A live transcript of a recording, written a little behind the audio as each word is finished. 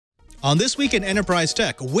On This Week in Enterprise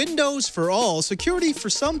Tech, Windows for all, security for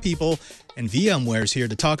some people, and VMware's here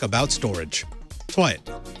to talk about storage. Twiet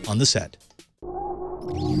on the set.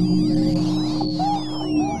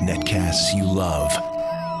 Netcasts you love.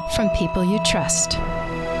 From people you trust.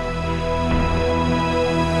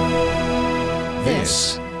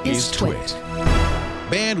 This is Twit.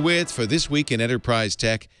 Bandwidth for This Week in Enterprise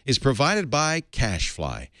Tech is provided by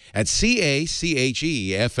CacheFly at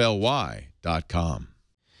CacheFly.com.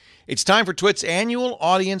 It's time for Twit's annual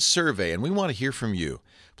audience survey, and we want to hear from you.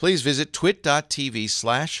 Please visit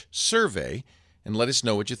twit.tv/survey and let us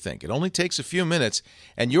know what you think. It only takes a few minutes,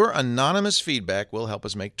 and your anonymous feedback will help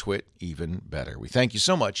us make Twit even better. We thank you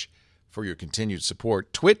so much for your continued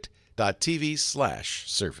support.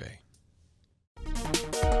 twit.tv/survey.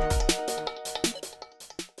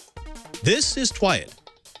 This is Twiet.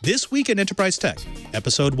 This Week in Enterprise Tech,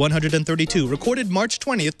 episode 132, recorded March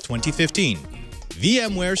 20th, 2015.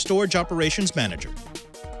 VMware Storage Operations Manager.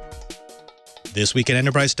 This Week in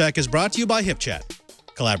Enterprise Tech is brought to you by HipChat.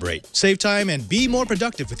 Collaborate, save time, and be more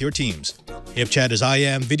productive with your teams. HipChat is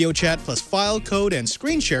IM, video chat, plus file, code, and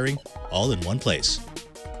screen sharing, all in one place.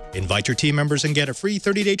 Invite your team members and get a free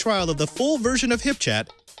 30-day trial of the full version of HipChat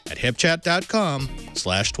at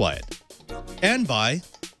hipchat.com/Twiet. And by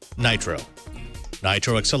Nitro.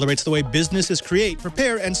 Nitro accelerates the way businesses create,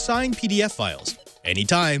 prepare, and sign PDF files.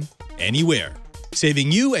 Anytime, anywhere.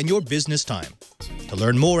 Saving you and your business time. To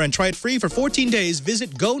learn more and try it free for 14 days,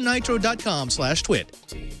 visit gonitro.com/twit.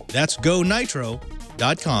 That's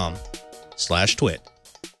gonitro.com/twit.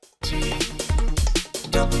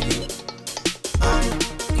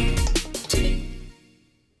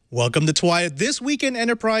 Welcome to Twiet, This Week in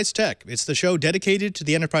Enterprise Tech. It's the show dedicated to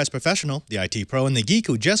the enterprise professional, the IT pro, and the geek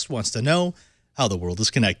who just wants to know how the world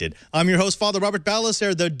is connected. I'm your host, Father Robert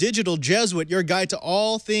Ballecer, the digital Jesuit, your guide to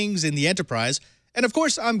all things in the enterprise. And of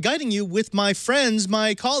course, I'm guiding you with my friends,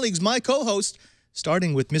 my colleagues, my co-hosts,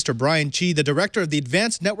 starting with Mr. Brian Chee, the director of the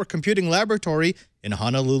Advanced Network Computing Laboratory in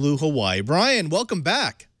Honolulu, Hawaii. Brian, welcome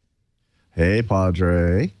back. Hey,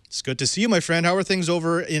 Padre. It's good to see you, my friend. How are things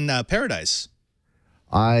over in Paradise?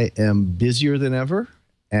 I am busier than ever.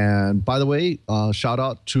 And by the way, shout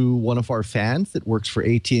out to one of our fans that works for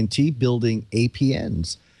AT&T building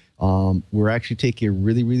APNs. We're actually taking a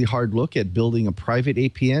really, really hard look at building a private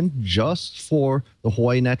APN just for the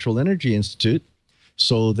Hawaii Natural Energy Institute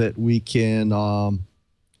so that we can, kind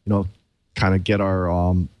of get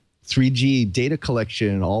our 3G data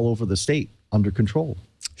collection all over the state under control.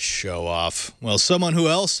 Show off. Well, someone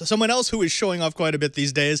else who is showing off quite a bit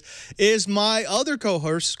these days is my other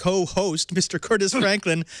co-host, Mr. Curtis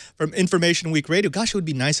Franklin from Information Week Radio. Gosh, it would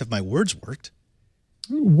be nice if my words worked.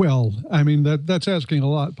 Well, I mean, that's asking a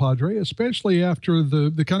lot, Padre, especially after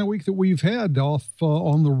the kind of week that we've had off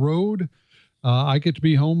on the road. I get to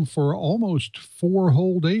be home for almost 4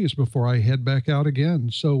 whole days before I head back out again.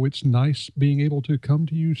 So it's nice being able to come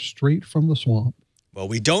to you straight from the swamp. Well,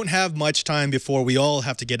 we don't have much time before we all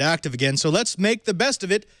have to get active again, so let's make the best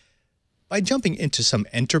of it by jumping into some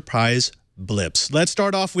enterprise blips. Let's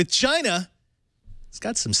start off with China. It's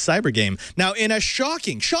got some cyber game. Now, in a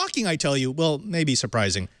shocking, I tell you, well, maybe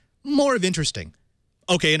surprising, more of interesting.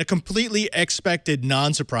 Okay, in a completely expected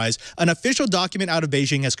non-surprise, an official document out of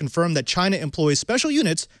Beijing has confirmed that China employs special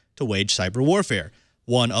units to wage cyber warfare.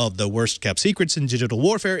 One of the worst-kept secrets in digital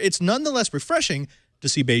warfare, it's nonetheless refreshing to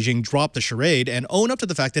see Beijing drop the charade and own up to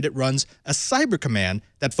the fact that it runs a cyber command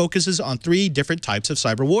that focuses on 3 different types of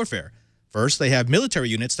cyber warfare. First, they have military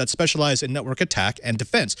units that specialize in network attack and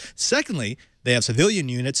defense. Secondly, they have civilian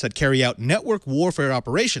units that carry out network warfare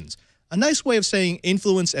operations, a nice way of saying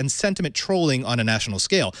influence and sentiment trolling on a national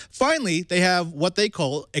scale. Finally, they have what they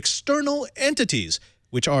call external entities,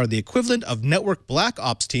 which are the equivalent of network black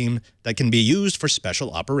ops team that can be used for special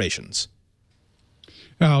operations.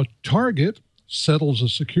 Now, Target settles a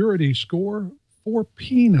security score for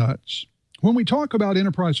peanuts. When we talk about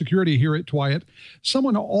enterprise security here at Twiet,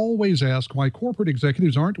 someone always asks why corporate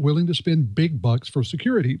executives aren't willing to spend big bucks for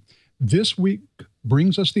security. This week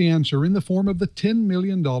brings us the answer in the form of the $10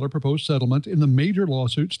 million proposed settlement in the major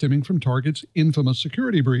lawsuit stemming from Target's infamous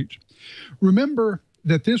security breach. Remember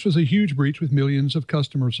that this was a huge breach with millions of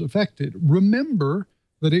customers affected. Remember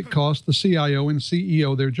that it cost the CIO and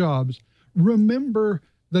CEO their jobs. Remember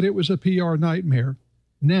that it was a PR nightmare.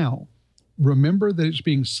 Now, remember that it's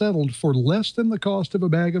being settled for less than the cost of a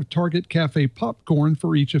bag of Target Cafe popcorn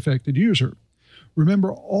for each affected user.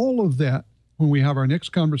 Remember all of that when we have our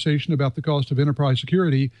next conversation about the cost of enterprise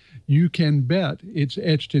security. You can bet it's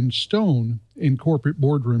etched in stone in corporate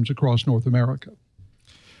boardrooms across North America.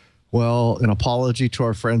 Well, an apology to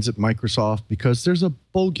our friends at Microsoft because there's a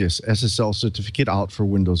bogus SSL certificate out for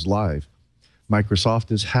Windows Live. Microsoft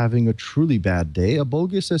is having a truly bad day. A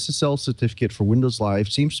bogus SSL certificate for Windows Live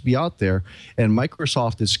seems to be out there, and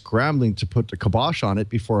Microsoft is scrambling to put the kibosh on it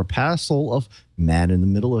before a passel of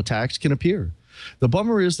man-in-the-middle attacks can appear. The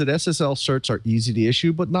bummer is that SSL certs are easy to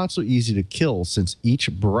issue, but not so easy to kill, since each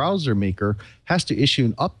browser maker has to issue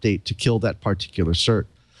an update to kill that particular cert.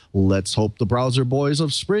 Let's hope the browser boys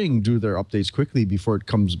of spring do their updates quickly before it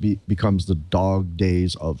becomes the dog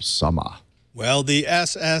days of summer. Well, the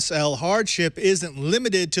SSL hardship isn't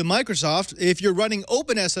limited to Microsoft. If you're running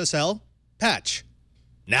OpenSSL, patch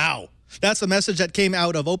now. That's the message that came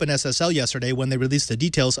out of OpenSSL yesterday when they released the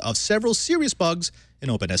details of several serious bugs in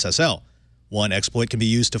OpenSSL. One exploit can be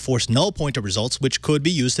used to force null pointer results, which could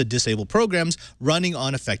be used to disable programs running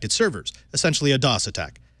on affected servers, essentially a DOS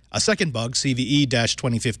attack. A second bug,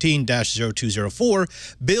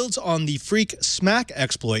 CVE-2015-0204, builds on the Freak Smack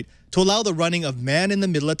exploit to allow the running of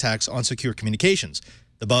man-in-the-middle attacks on secure communications.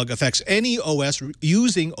 The bug affects any OS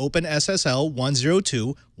using OpenSSL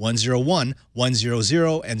 102, 101,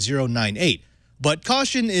 100, and 098. But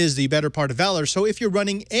caution is the better part of valor, so if you're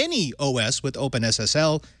running any OS with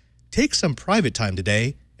OpenSSL, take some private time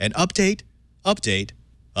today and update, update,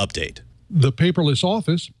 update. The paperless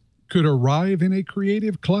office could arrive in a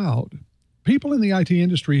creative cloud. People in the IT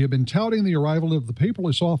industry have been touting the arrival of the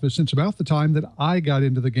paperless office since about the time that I got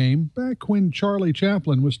into the game, back when Charlie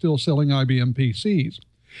Chaplin was still selling IBM PCs.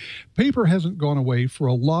 Paper hasn't gone away for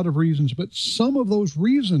a lot of reasons, but some of those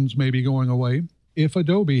reasons may be going away if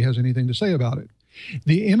Adobe has anything to say about it.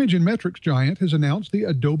 The image and metrics giant has announced the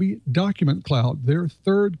Adobe Document Cloud, their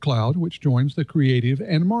third cloud, which joins the Creative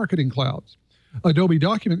and Marketing clouds. Adobe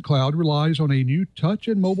Document Cloud relies on a new touch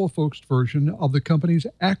and mobile-focused version of the company's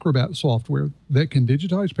Acrobat software that can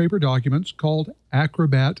digitize paper documents called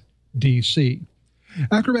Acrobat DC.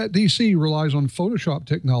 Acrobat DC relies on Photoshop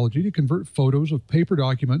technology to convert photos of paper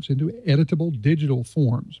documents into editable digital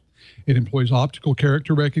forms. It employs optical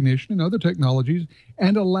character recognition and other technologies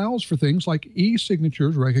and allows for things like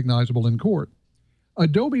e-signatures recognizable in court.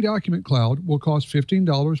 Adobe Document Cloud will cost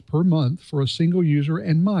 $15 per month for a single user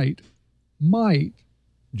and might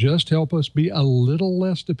just help us be a little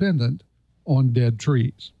less dependent on dead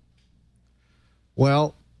trees.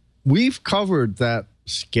 Well, we've covered that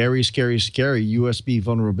scary USB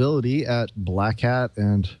vulnerability at Black Hat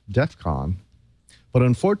and DEF CON. But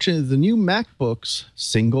unfortunately, the new MacBook's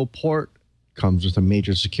single port comes with a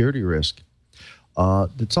major security risk.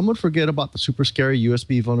 Did someone forget about the super scary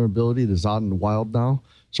USB vulnerability that's out in the wild now?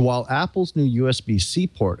 So while Apple's new USB-C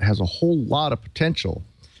port has a whole lot of potential,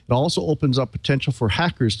 it also opens up potential for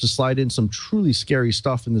hackers to slide in some truly scary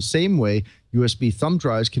stuff in the same way USB thumb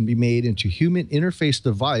drives can be made into human interface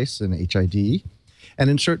device, an HID, and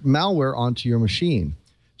insert malware onto your machine.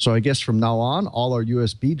 So I guess from now on, all our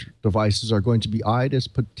USB devices are going to be eyed as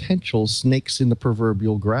potential snakes in the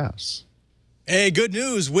proverbial grass. Hey, good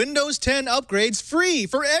news. Windows 10 upgrades free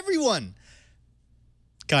for everyone.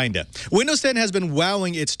 Kinda. Windows 10 has been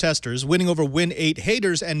wowing its testers, winning over Win 8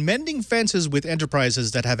 haters and mending fences with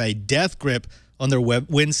enterprises that have a death grip on their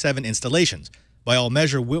Win 7 installations. By all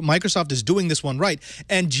measure, Microsoft is doing this one right.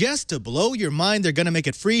 And just to blow your mind, they're going to make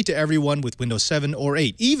it free to everyone with Windows 7 or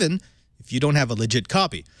 8, even if you don't have a legit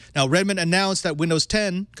copy. Now, Redmond announced that Windows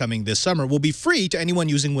 10, coming this summer, will be free to anyone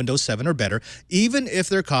using Windows 7 or better, even if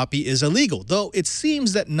their copy is illegal, though it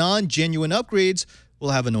seems that non-genuine upgrades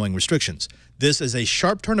will have annoying restrictions. This is a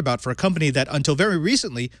sharp turnabout for a company that, until very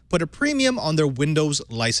recently, put a premium on their Windows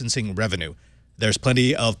licensing revenue. There's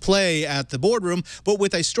plenty of play at the boardroom, but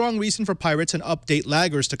with a strong reason for pirates and update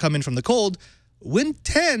laggers to come in from the cold, Win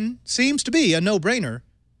 10 seems to be a no-brainer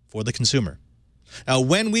for the consumer. Now,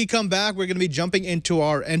 when we come back, we're going to be jumping into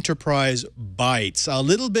our Enterprise Bites, a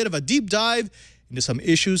little bit of a deep dive into some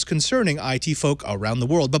issues concerning IT folk around the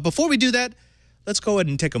world. But before we do that, let's go ahead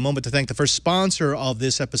and take a moment to thank the first sponsor of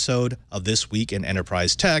this episode of This Week in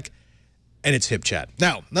Enterprise Tech, and it's HipChat.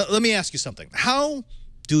 Now, let me ask you something. How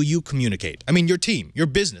do you communicate? I mean, your team, your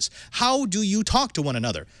business. How do you talk to one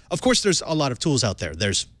another? Of course, there's a lot of tools out there.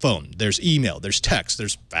 There's phone, there's email, there's text,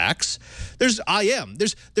 there's fax, there's IM.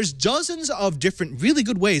 There's dozens of different really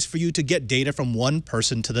good ways for you to get data from one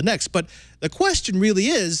person to the next. But the question really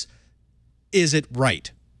is it right?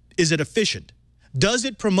 Is it efficient? Does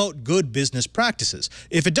it promote good business practices?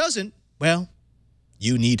 If it doesn't, well,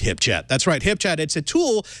 you need HipChat. That's right, HipChat. It's a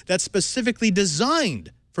tool that's specifically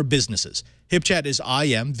designed for businesses. HipChat is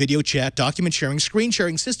IM, video chat, document sharing, screen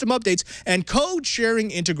sharing, system updates, and code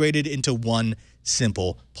sharing integrated into one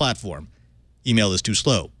simple platform. Email is too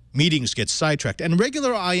slow. Meetings get sidetracked, and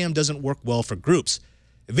regular IM doesn't work well for groups.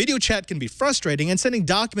 Video chat can be frustrating, and sending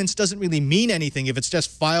documents doesn't really mean anything if it's just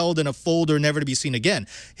filed in a folder never to be seen again.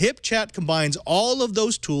 HipChat combines all of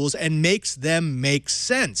those tools and makes them make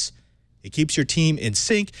sense. It keeps your team in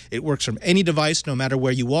sync, it works from any device no matter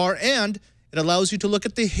where you are, and it allows you to look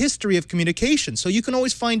at the history of communication, so you can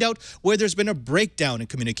always find out where there's been a breakdown in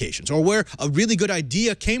communications or where a really good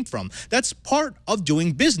idea came from. That's part of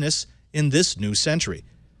doing business in this new century.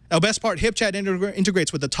 Now, best part, HipChat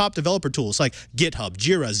integrates with the top developer tools like GitHub,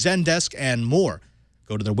 Jira, Zendesk, and more.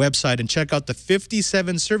 Go to their website and check out the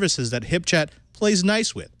 57 services that HipChat plays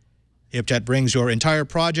nice with. HipChat brings your entire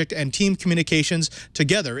project and team communications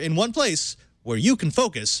together in one place where you can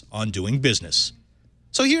focus on doing business.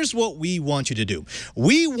 So here's what we want you to do.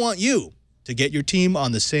 We want you to get your team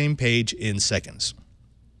on the same page in seconds.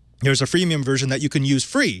 There's a freemium version that you can use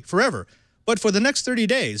free forever, but for the next 30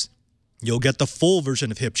 days, you'll get the full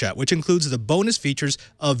version of HipChat, which includes the bonus features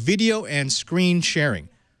of video and screen sharing.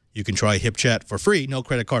 You can try HipChat for free, no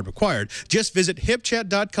credit card required. Just visit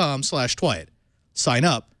hipchat.com/Twyett. Sign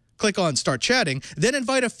up, click on Start Chatting, then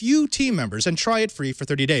invite a few team members and try it free for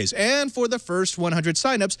 30 days. And for the first 100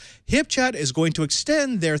 signups, HipChat is going to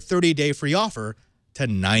extend their 30-day free offer to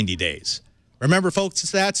 90 days. Remember, folks,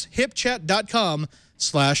 that's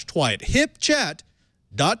hipchat.com/Twyett.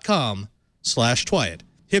 hipchat.com/Twyett.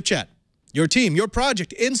 HipChat. Your team, your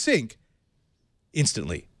project, in sync,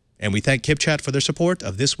 instantly. And we thank HipChat for their support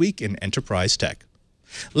of This Week in Enterprise Tech.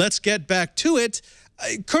 Let's get back to it.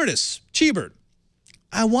 Curtis, Cheebert,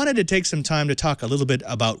 I wanted to take some time to talk a little bit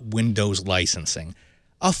about Windows licensing.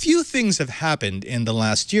 A few things have happened in the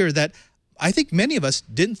last year that I think many of us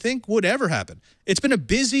didn't think would ever happen. It's been a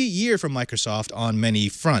busy year for Microsoft on many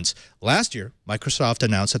fronts. Last year, Microsoft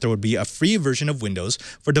announced that there would be a free version of Windows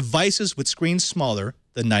for devices with screens smaller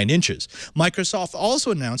than 9 inches. Microsoft also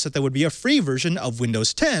announced that there would be a free version of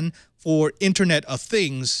Windows 10 for Internet of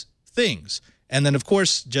Things. And then, of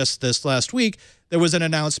course, just this last week, there was an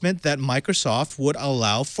announcement that Microsoft would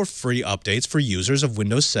allow for free updates for users of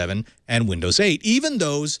Windows 7 and Windows 8, even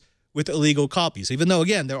those with illegal copies, even though,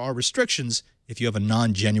 again, there are restrictions if you have a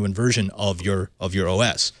non-genuine version of your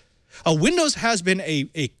OS. Windows has been a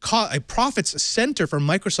profits center for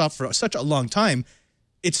Microsoft for such a long time.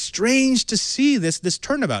 It's strange to see this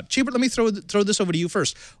turnabout. Cheebert, let me throw this over to you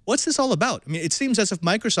first. What's this all about? I mean, it seems as if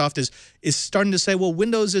Microsoft is starting to say, well,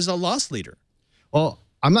 Windows is a loss leader. Well,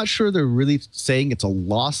 I'm not sure they're really saying it's a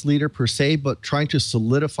loss leader per se, but trying to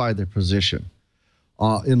solidify their position.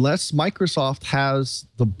 Unless Microsoft has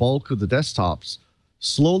the bulk of the desktops,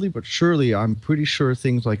 slowly but surely, I'm pretty sure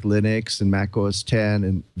things like Linux and Mac OS X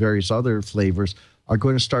and various other flavors are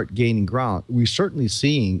going to start gaining ground. We're certainly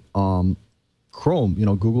seeing Chrome,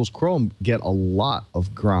 Google's Chrome, get a lot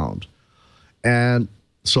of ground. And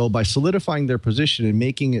so by solidifying their position and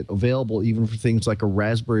making it available even for things like a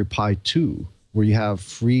Raspberry Pi 2, where you have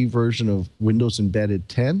free version of Windows Embedded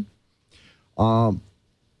 10,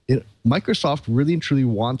 Microsoft really and truly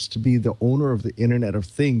wants to be the owner of the Internet of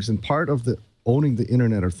Things, and part of owning the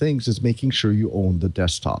Internet of Things is making sure you own the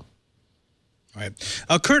desktop. All right.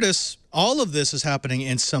 Curtis, all of this is happening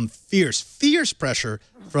in some fierce pressure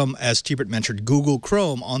from, as Cheebert mentioned, Google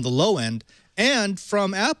Chrome on the low end, and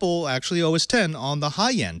from Apple, actually OS X on the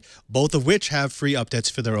high end, both of which have free updates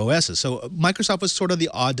for their OSs. So Microsoft was sort of the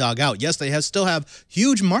odd dog out. Yes, they still have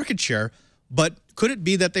huge market share, but could it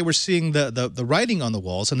be that they were seeing the writing on the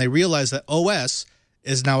walls and they realized that OS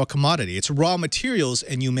is now a commodity? It's raw materials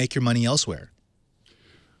and you make your money elsewhere.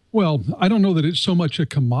 Well, I don't know that it's so much a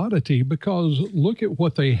commodity, because look at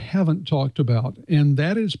what they haven't talked about, and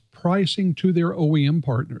that is pricing to their OEM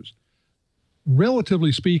partners.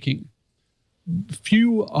 Relatively speaking,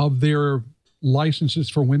 few of their licenses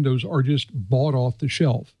for Windows are just bought off the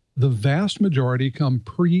shelf. The vast majority come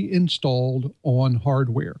pre-installed on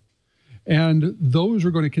hardware. And those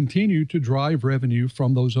are going to continue to drive revenue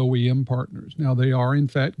from those OEM partners. Now, they are, in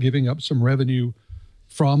fact, giving up some revenue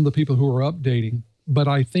from the people who are updating. But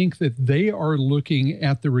I think that they are looking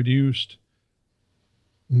at the reduced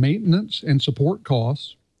maintenance and support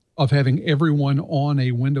costs of having everyone on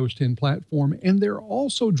a Windows 10 platform. And they're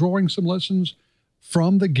also drawing some lessons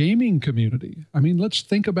from the gaming community. I mean, let's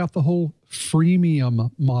think about the whole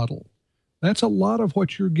freemium model. That's a lot of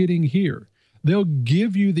what you're getting here. They'll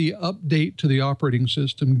give you the update to the operating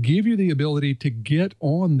system, give you the ability to get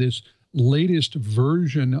on this latest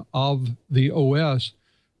version of the OS,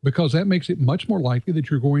 because that makes it much more likely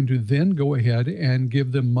that you're going to then go ahead and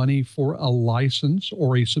give them money for a license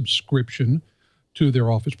or a subscription to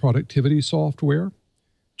their office productivity software,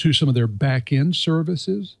 to some of their back-end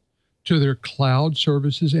services, to their cloud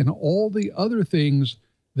services, and all the other things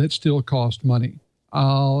that still cost money.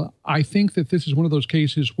 I think that this is one of those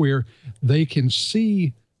cases where they can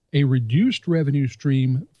see a reduced revenue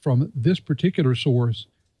stream from this particular source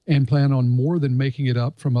and plan on more than making it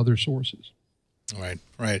up from other sources. Right,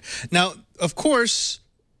 right. Now, of course,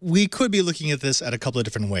 we could be looking at this at a couple of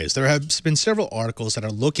different ways. There have been several articles that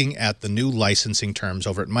are looking at the new licensing terms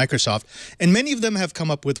over at Microsoft, and many of them have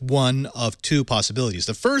come up with one of two possibilities.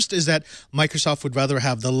 The first is that Microsoft would rather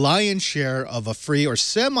have the lion's share of a free or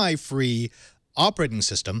semi-free operating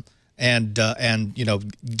system and you know,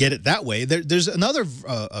 get it that way. There's another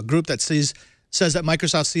a group that says that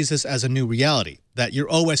Microsoft sees this as a new reality, that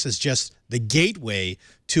your OS is just the gateway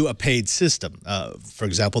to a paid system. For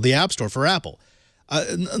example, the App Store for Apple.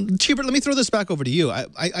 Chee, let me throw this back over to you.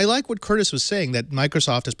 I like what Curtis was saying, that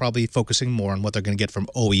Microsoft is probably focusing more on what they're going to get from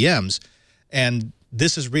OEMs, and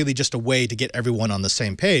this is really just a way to get everyone on the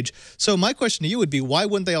same page. So my question to you would be, why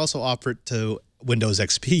wouldn't they also offer it to Windows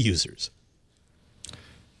XP users?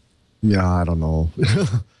 Yeah, I don't know.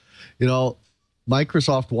 You know,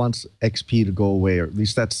 Microsoft wants XP to go away, or at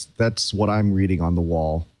least that's what I'm reading on the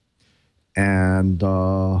wall. And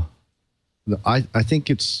I think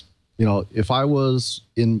it's, you know, if I was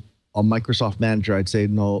in a Microsoft manager, I'd say,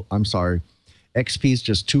 no, I'm sorry. XP is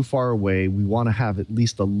just too far away. We want to have at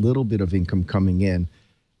least a little bit of income coming in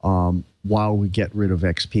while we get rid of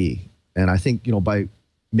XP. And I think, you know, by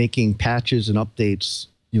making patches and updates,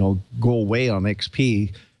 you know, go away on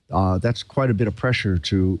XP, that's quite a bit of pressure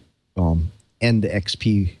to end the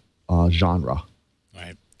XP genre.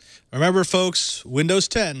 Right. Remember, folks, Windows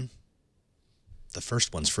 10, the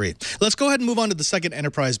first one's free. Let's go ahead and move on to the second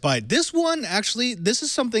enterprise bite. This one, actually, this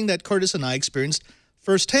is something that Curtis and I experienced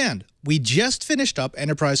firsthand. We just finished up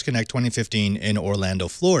Enterprise Connect 2015 in Orlando,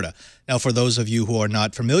 Florida. Now, for those of you who are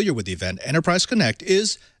not familiar with the event, Enterprise Connect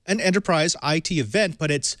is an enterprise IT event,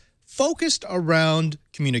 but it's focused around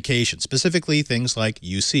communication, specifically things like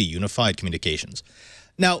UC, Unified Communications.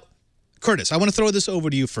 Now, Curtis, I want to throw this over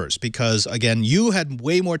to you first because, again, you had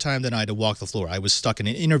way more time than I to walk the floor. I was stuck in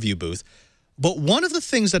an interview booth. But one of the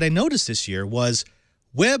things that I noticed this year was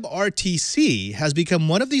WebRTC has become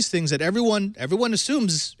one of these things that everyone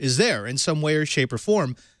assumes is there in some way or shape or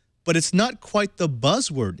form, but it's not quite the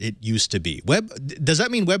buzzword it used to be. Does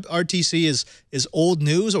that mean WebRTC is old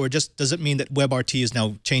news, or just does it mean that WebRT is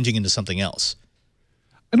now changing into something else?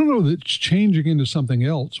 I don't know that it's changing into something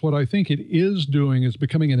else. What I think it is doing is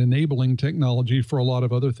becoming an enabling technology for a lot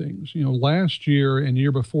of other things. You know, last year and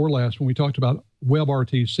year before last, when we talked about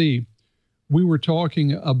WebRTC, we were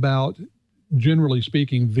talking about, generally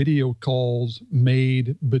speaking, video calls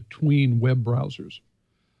made between web browsers.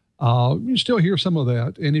 You still hear some of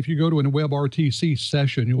that. And if you go to a WebRTC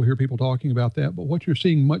session, you'll hear people talking about that. But what you're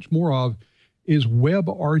seeing much more of is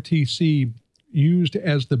WebRTC used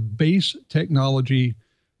as the base technology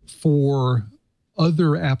for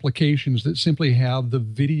other applications that simply have the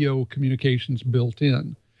video communications built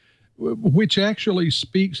in, which actually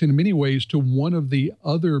speaks in many ways to one of the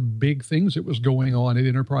other big things that was going on at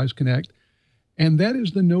Enterprise Connect. And that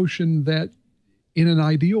is the notion that in an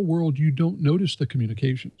ideal world, you don't notice the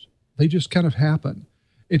communications. They just kind of happen.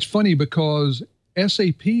 It's funny because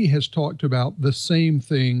SAP has talked about the same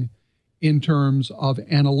thing in terms of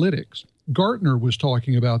analytics. Gartner was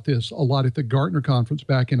talking about this a lot at the Gartner conference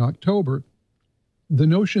back in October. The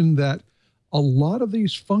notion that a lot of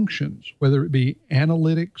these functions, whether it be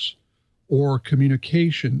analytics or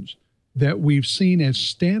communications that we've seen as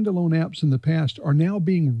standalone apps in the past, are now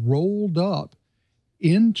being rolled up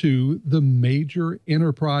into the major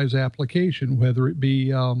enterprise application, whether it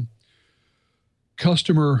be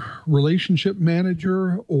customer relationship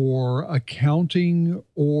manager or accounting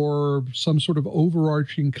or some sort of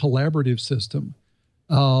overarching collaborative system.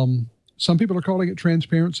 Some people are calling it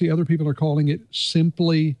transparency. Other people are calling it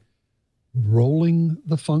simply rolling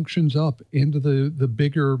the functions up into the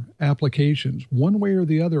bigger applications. One way or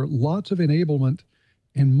the other, lots of enablement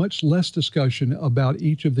and much less discussion about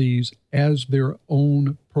each of these as their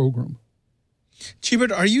own program. Chee,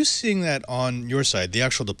 are you seeing that on your side, the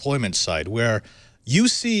actual deployment side, where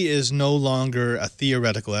UC is no longer a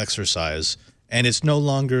theoretical exercise and it's no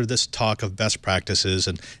longer this talk of best practices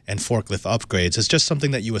and forklift upgrades? It's just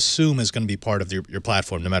something that you assume is going to be part of your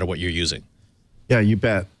platform no matter what you're using. Yeah, you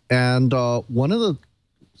bet. And one of the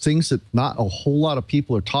things that not a whole lot of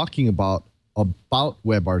people are talking about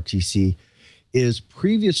WebRTC is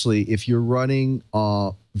previously, if you're running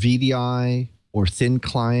VDI or thin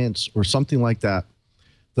clients or something like that,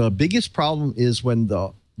 the biggest problem is when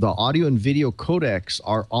the audio and video codecs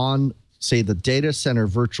are on, say, the data center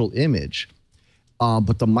virtual image,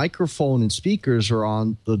 but the microphone and speakers are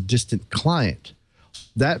on the distant client.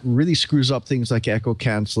 that really screws up things like echo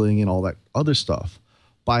canceling and all that other stuff.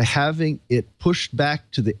 By having it pushed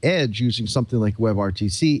back to the edge using something like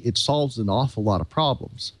WebRTC, it solves an awful lot of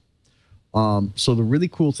problems. So the really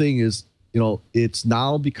cool thing is, it's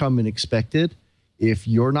now becoming expected. If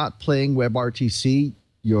you're not playing WebRTC,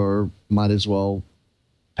 you might as well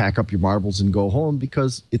pack up your marbles and go home,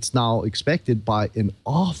 because it's now expected by an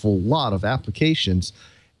awful lot of applications.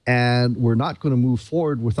 And we're not going to move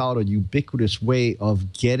forward without a ubiquitous way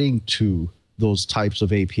of getting to those types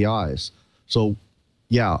of APIs. So,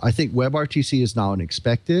 yeah, I think WebRTC is now an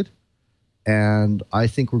expected, and I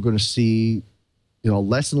think we're going to see,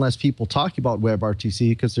 less and less people talking about WebRTC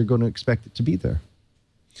because they're going to expect it to be there.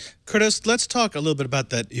 Curtis, let's talk a little bit about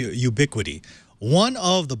that ubiquity. One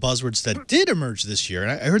of the buzzwords that did emerge this year,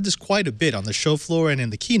 and I heard this quite a bit on the show floor and in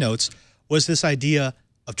the keynotes, was this idea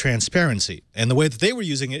of transparency. And the way that they were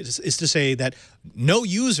using it is to say that no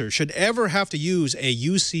user should ever have to use a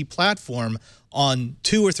UC platform on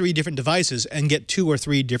 2 or 3 different devices and get 2 or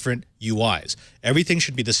 3 different UIs. Everything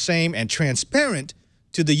should be the same and transparent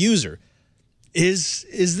to the user. Is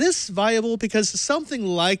this viable? Because something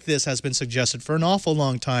like this has been suggested for an awful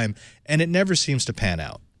long time, and it never seems to pan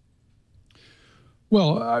out.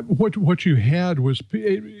 Well, what you had was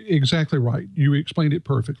exactly right. You explained it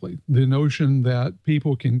perfectly. The notion that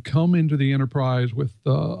people can come into the enterprise with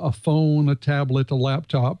a phone, a tablet, a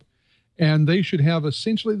laptop, and they should have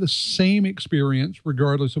essentially the same experience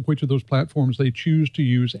regardless of which of those platforms they choose to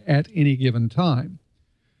use at any given time.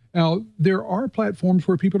 Now, there are platforms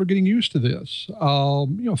where people are getting used to this.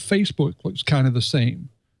 Facebook looks kind of the same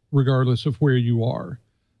regardless of where you are.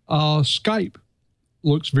 Skype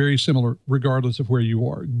looks very similar regardless of where you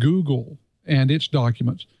are. Google and its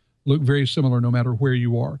documents look very similar no matter where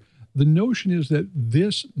you are. The notion is that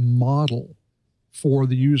this model for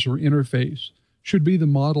the user interface should be the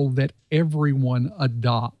model that everyone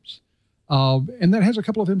adopts. And that has a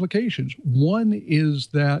couple of implications. One is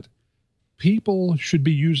that people should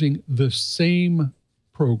be using the same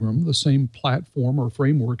program, the same platform or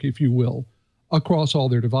framework, if you will, across all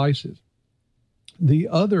their devices. The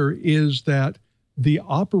other is that the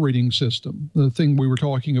operating system, the thing we were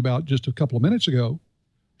talking about just a couple of minutes ago,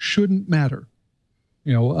 shouldn't matter.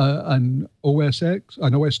 An OS X,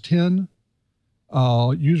 an OS 10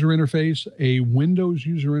 user interface, a Windows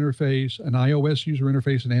user interface, an iOS user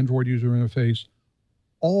interface, an Android user interface,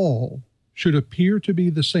 all should appear to be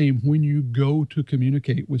the same when you go to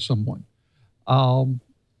communicate with someone.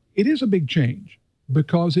 It is a big change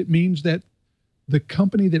because it means that the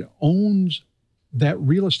company that owns that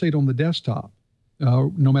real estate on the desktop,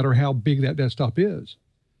 no matter how big that desktop is,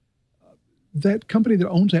 that company that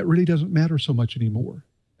owns that really doesn't matter so much anymore.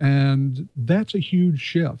 And that's a huge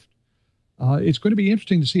shift. It's going to be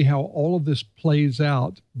interesting to see how all of this plays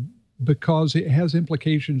out because it has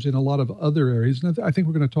implications in a lot of other areas. And I think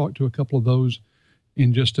we're going to talk to a couple of those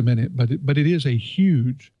in just a minute. But it is a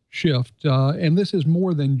huge shift. And this is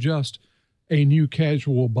more than just a new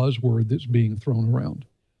casual buzzword that's being thrown around.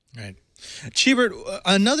 Right. Cheebert,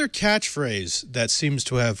 another catchphrase that seems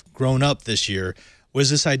to have grown up this year was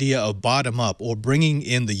this idea of bottom-up or bringing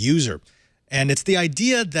in the user. And it's the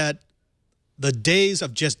idea that the days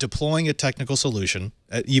of just deploying a technical solution,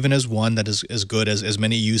 even as one that is as good as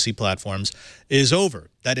many UC platforms, is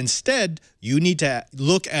over. That instead, you need to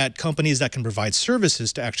look at companies that can provide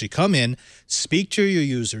services to actually come in, speak to your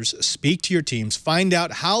users, speak to your teams, find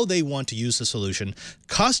out how they want to use the solution,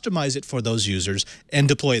 customize it for those users, and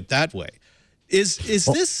deploy it that way. Is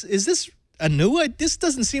this a new idea? This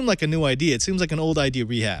doesn't seem like a new idea. It seems like an old idea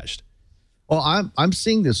rehashed. Well, I'm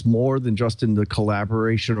seeing this more than just in the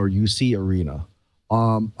collaboration or UC arena.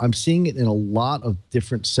 I'm seeing it in a lot of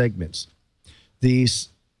different segments. The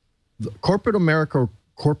corporate America,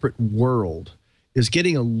 corporate world is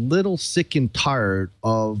getting a little sick and tired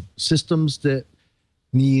of systems that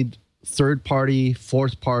need third party,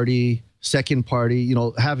 fourth party, second party,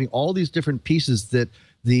 having all these different pieces that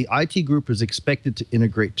the IT group is expected to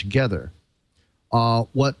integrate together.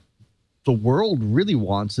 What the world really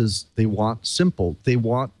wants is they want simple. They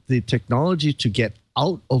want the technology to get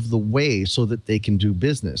out of the way so that they can do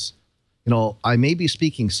business. I may be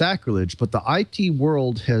speaking sacrilege, but the IT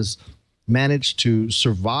world has managed to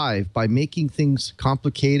survive by making things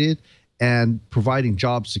complicated and providing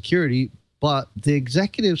job security. But the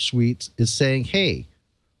executive suite is saying, hey,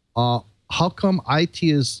 how come IT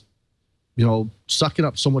is, sucking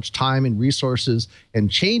up so much time and resources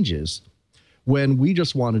and changes when we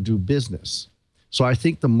just want to do business? So I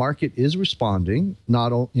think the market is responding,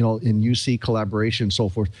 not only, in UC collaboration and so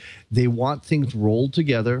forth. They want things rolled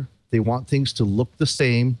together. They want things to look the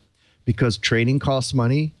same because training costs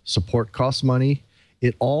money, support costs money,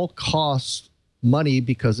 It all costs money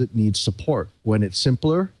because it needs support. When it's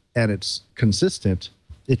simpler and it's consistent,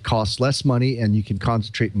 it costs less money and you can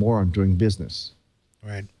concentrate more on doing business.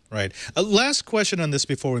 Right, right. Last question on this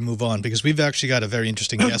before we move on, because we've actually got a very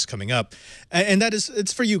interesting guest coming up. And that is,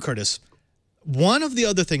 it's for you, Curtis. One of the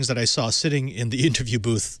other things that I saw sitting in the interview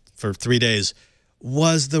booth for 3 days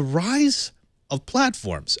was the rise of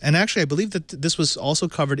platforms. And actually, I believe that this was also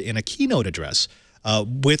covered in a keynote address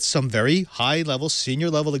with some very high-level,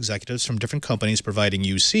 senior-level executives from different companies providing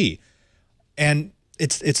UC. And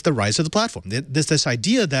it's the rise of the platform. There's this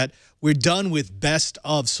idea that we're done with best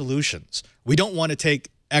of solutions. We don't want to take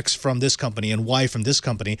X from this company and Y from this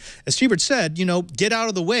company. As Chee said, you know, get out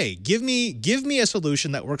of the way. Give me a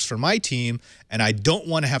solution that works for my team, and I don't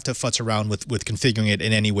want to have to futz around with configuring it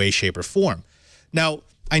in any way, shape, or form. Now,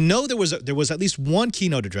 I know there was at least one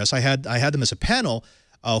keynote address. I had them as a panel.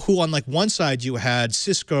 Who on like one side you had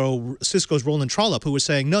Cisco's Roland Trollope, who was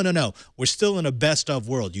saying, no, we're still in a best of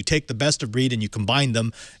world. You take the best of breed and you combine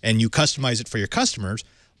them and you customize it for your customers.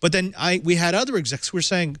 But then we had other execs who were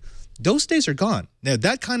saying, those days are gone. Now,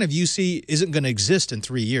 that kind of UC isn't going to exist in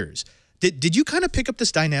 3 years. Did you kind of pick up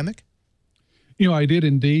this dynamic? You know, I did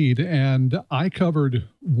indeed. And I covered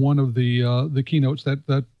one of the keynotes,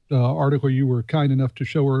 that article you were kind enough to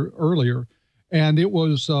show her earlier. And it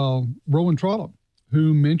was Roland Trollope,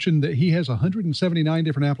 who mentioned that he has 179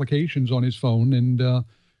 different applications on his phone, and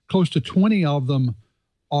close to 20 of them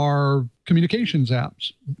are communications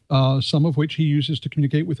apps, some of which he uses to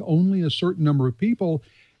communicate with only a certain number of people.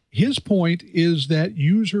 His point is that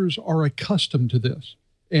users are accustomed to this,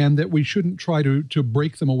 and that we shouldn't try to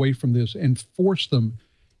break them away from this and force them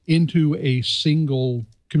into a single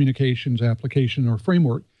communications application or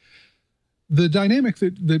framework. The dynamic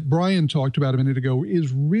that Brian talked about a minute ago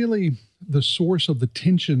is really the source of the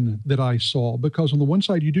tension that I saw, because on the one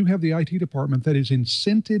side, you do have the IT department that is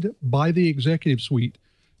incented by the executive suite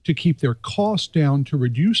to keep their costs down, to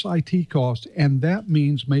reduce IT costs, and that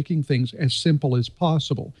means making things as simple as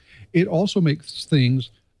possible. It also makes things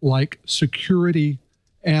like security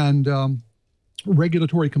and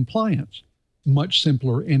regulatory compliance much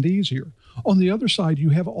simpler and easier. On the other side, you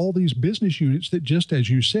have all these business units that, just as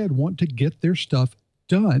you said, want to get their stuff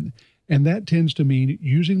done. And that tends to mean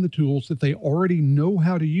using the tools that they already know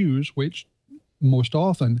how to use, which most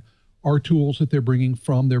often are tools that they're bringing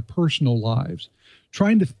from their personal lives.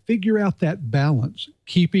 Trying to figure out that balance,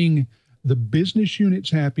 keeping the business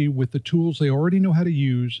units happy with the tools they already know how to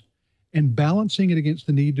use, and balancing it against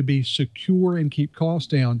the need to be secure and keep costs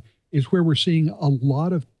down, is where we're seeing a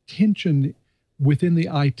lot of tension within the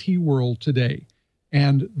IT world today.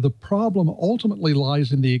 And the problem ultimately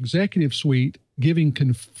lies in the executive suite giving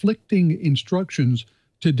conflicting instructions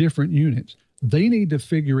to different units. They need to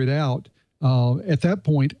figure it out. At that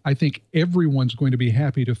point, I think everyone's going to be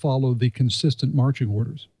happy to follow the consistent marching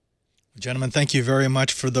orders. Gentlemen, thank you very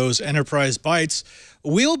much for those Enterprise Bites.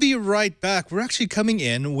 We'll be right back. We're actually coming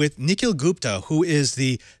in with Nikhil Gupta, who is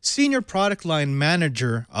the Senior Product Line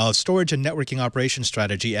Manager of Storage and Networking Operations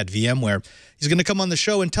Strategy at VMware. He's going to come on the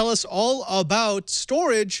show and tell us all about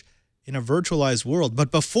storage in a virtualized world.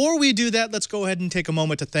 But before we do that, let's go ahead and take a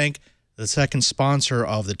moment to thank the second sponsor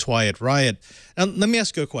of the Twiat Riot. Now, let me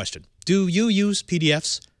ask you a question. Do you use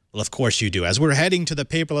PDFs? Well, of course you do. As we're heading to the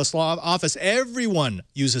paperless law office, everyone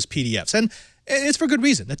uses PDFs. And it's for good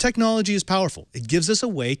reason. The technology is powerful. It gives us a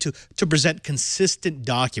way to present consistent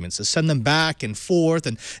documents, to send them back and forth,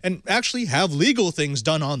 and actually have legal things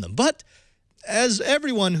done on them. But as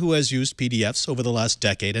everyone who has used PDFs over the last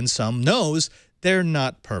decade and some knows, they're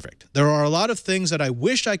not perfect. There are a lot of things that I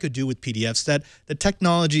wish I could do with PDFs that the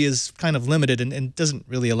technology is kind of limited and doesn't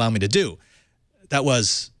really allow me to do. That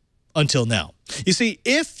was until now. You see,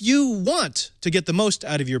 if you want to get the most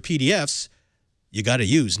out of your PDFs, you got to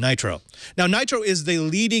use Nitro. Now, Nitro is the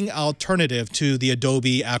leading alternative to the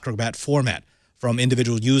Adobe Acrobat format. From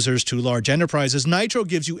individual users to large enterprises, Nitro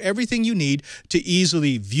gives you everything you need to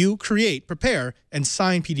easily view, create, prepare, and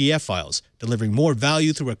sign PDF files, delivering more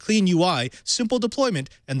value through a clean UI, simple deployment,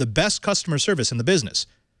 and the best customer service in the business.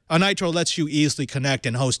 Nitro lets you easily connect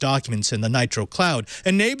and host documents in the Nitro cloud,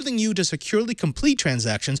 enabling you to securely complete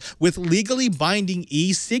transactions with legally binding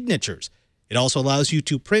e-signatures. It also allows you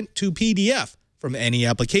to print to PDF from any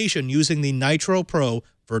application using the Nitro Pro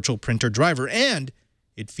virtual printer driver, and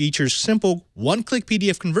it features simple one-click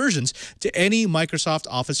PDF conversions to any Microsoft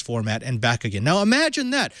Office format and back again. Now imagine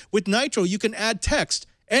that. With Nitro, you can add text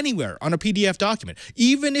anywhere on a PDF document,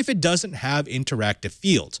 even if it doesn't have interactive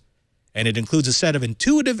fields. And it includes a set of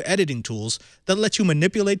intuitive editing tools that let you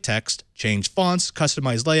manipulate text, change fonts,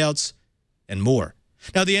 customize layouts, and more.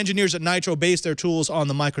 Now, the engineers at Nitro base their tools on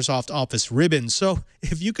the Microsoft Office ribbon, so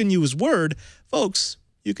if you can use Word, folks,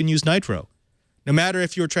 you can use Nitro. No matter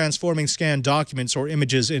if you're transforming scanned documents or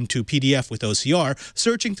images into PDF with OCR,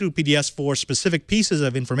 searching through PDFs for specific pieces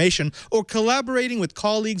of information, or collaborating with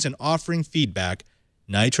colleagues and offering feedback,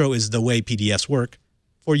 Nitro is the way PDFs work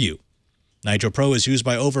for you. Nitro Pro is used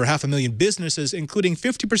by over 500,000 businesses, including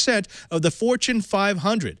 50% of the Fortune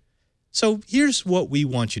 500. So here's what we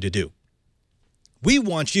want you to do. We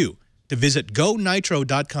want you to visit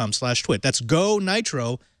gonitro.com/twit. That's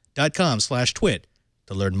gonitro.com/twit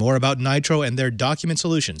to learn more about Nitro and their document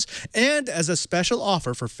solutions. And as a special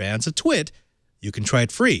offer for fans of Twit, you can try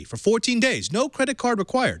it free for 14 days. No credit card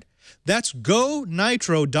required. That's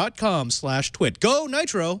gonitro.com/twit.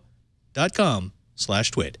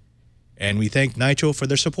 gonitro.com/twit. And we thank Nitro for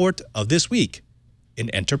their support of This Week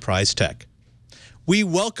in Enterprise Tech. We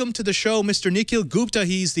welcome to the show Mr. Nikhil Gupta.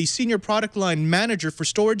 He's the Senior Product Line Manager for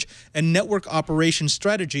Storage and Network Operations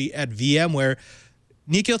Strategy at VMware.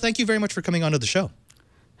 Nikhil, thank you very much for coming onto the show.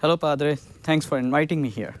 Hello, Padre. Thanks for inviting me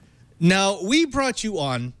here. Now, we brought you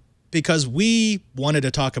on because we wanted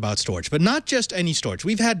to talk about storage, but not just any storage.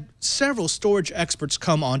 We've had several storage experts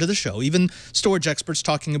come onto the show, even storage experts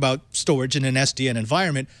talking about storage in an SDN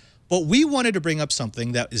environment. But we wanted to bring up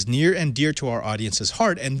something that is near and dear to our audience's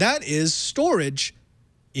heart, and that is storage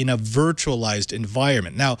in a virtualized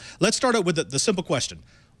environment. Now, let's start out with the simple question.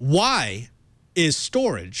 Why is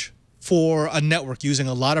storage for a network using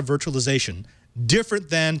a lot of virtualization different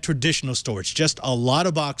than traditional storage? Just a lot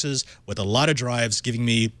of boxes with a lot of drives giving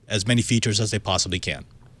me as many features as they possibly can.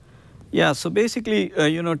 Yeah, so basically,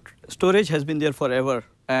 storage has been there forever,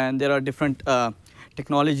 and there are different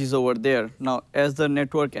technologies over there. Now, as the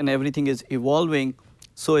network and everything is evolving,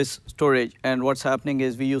 so is storage. And what's happening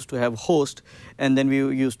is we used to have host, and then we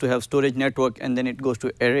used to have storage network, and then it goes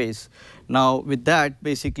to arrays. Now, with that,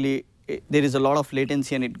 basically, there is a lot of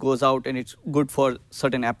latency, and it goes out, and it's good for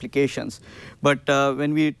certain applications. But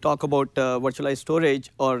when we talk about virtualized storage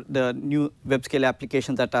or the new web scale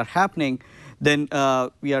applications that are happening, then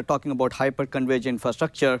we are talking about hyper-converged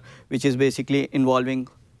infrastructure, which is basically involving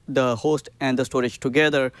the host and the storage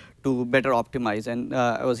together to better optimize. And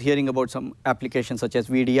I was hearing about some applications such as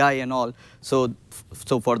VDI and all. So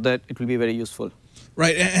for that, it will be very useful.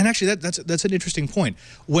 Right, and actually that's an interesting point.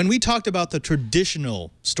 When we talked about the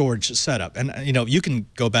traditional storage setup, and you can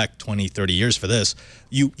go back 20, 30 years for this,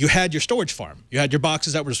 you had your storage farm. You had your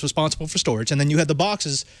boxes that were responsible for storage, and then you had the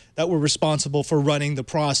boxes that were responsible for running the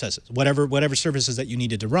processes, whatever services that you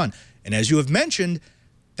needed to run. And as you have mentioned,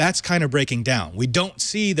 that's kind of breaking down. We don't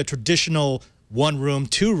see the traditional one-room,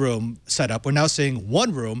 two-room setup. We're now seeing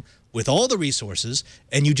one room with all the resources,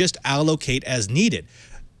 and you just allocate as needed.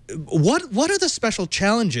 What are the special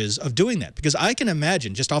challenges of doing that? Because I can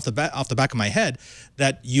imagine, just off the back of my head,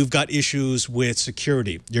 that you've got issues with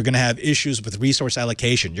security. You're going to have issues with resource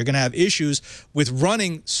allocation. You're going to have issues with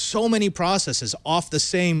running so many processes off the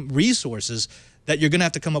same resources that you're going to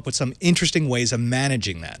have to come up with some interesting ways of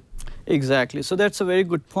managing that. Exactly. So that's a very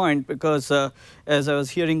good point, because as I was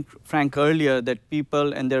hearing Frank earlier, that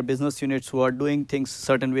people and their business units who are doing things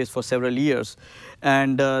certain ways for several years,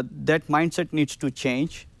 and that mindset needs to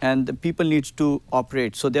change, and the people needs to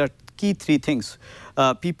operate. So there are key three things: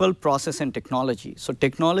 people, process, and technology. So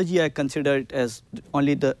technology, I consider it as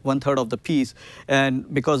only the 1/3 of the piece,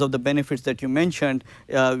 and because of the benefits that you mentioned,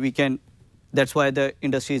 that's why the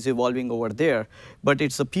industry is evolving over there. But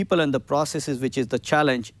it's the people and the processes which is the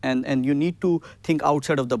challenge, and you need to think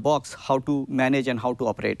outside of the box how to manage and how to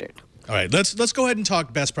operate it. All right, let's go ahead and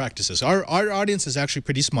talk best practices. Our audience is actually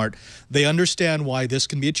pretty smart. They understand why this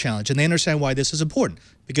can be a challenge, and they understand why this is important,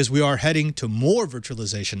 because we are heading to more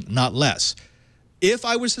virtualization, not less. If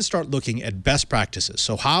I was to start looking at best practices,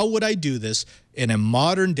 so how would I do this in a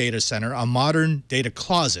modern data center, a modern data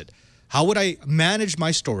closet? How would I manage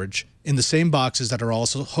my storage in the same boxes that are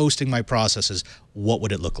also hosting my processes? What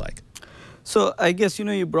would it look like? So I guess,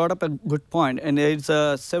 you brought up a good point, and there's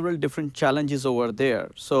several different challenges over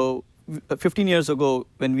there. So 15 years ago,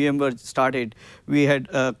 when VMware started, we had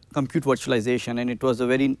compute virtualization, and it was a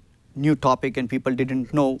very new topic, and people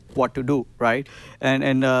didn't know what to do, right?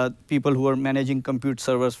 And people who were managing compute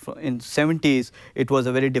servers in 70s, it was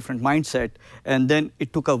a very different mindset. And then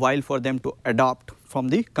it took a while for them to adopt from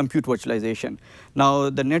the compute virtualization. Now,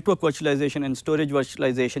 the network virtualization and storage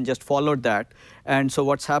virtualization just followed that. And so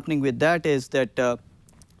what's happening with that is that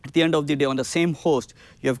at the end of the day, on the same host,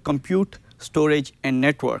 you have compute, storage, and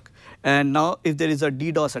network. And now, if there is a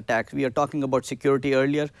DDoS attack, we are talking about security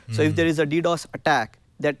earlier. So if there is a DDoS attack,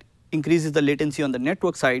 that increases the latency on the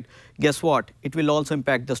network side, guess what? It will also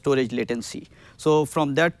impact the storage latency. So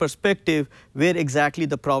from that perspective, where exactly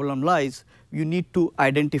the problem lies, you need to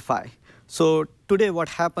identify. So today what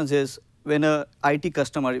happens is, when a IT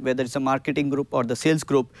customer, whether it's a marketing group or the sales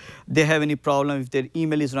group, they have any problem, if their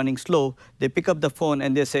email is running slow, they pick up the phone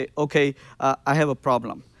and they say, okay, I have a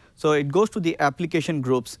problem. So it goes to the application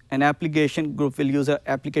groups, and application group will use an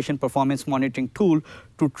application performance monitoring tool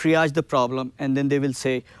to triage the problem, and then they will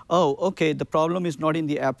say, oh, okay, the problem is not in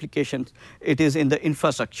the application, it is in the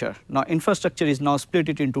infrastructure. Now, infrastructure is now split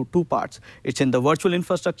it into two parts. It's in the virtual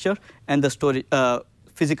infrastructure and the storage,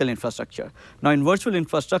 physical infrastructure. Now, in virtual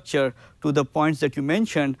infrastructure, to the points that you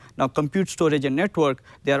mentioned, now compute, storage, and network,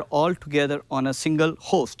 they are all together on a single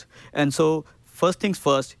host. And so first things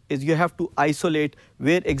first is you have to isolate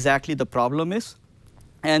where exactly the problem is.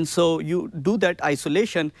 And so you do that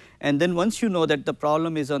isolation, and then once you know that the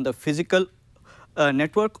problem is on the physical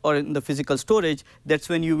network or in the physical storage, that's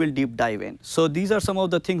when you will deep dive in. So these are some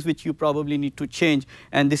of the things which you probably need to change,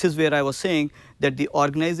 and this is where I was saying that the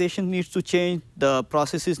organization needs to change, the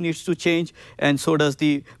processes needs to change, and so does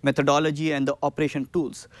the methodology and the operation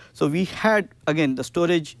tools. So we had, again, the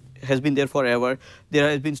storage has been there forever. There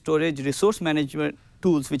has been storage resource management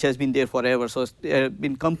tools which has been there forever. So there have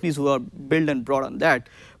been companies who are built and brought on that.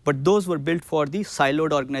 But those were built for the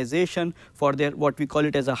siloed organization, for their what we call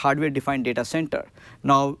it as a hardware-defined data center.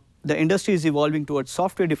 Now, the industry is evolving towards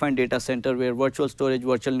software-defined data center, where virtual storage,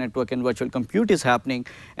 virtual network, and virtual compute is happening.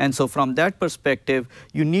 And so from that perspective,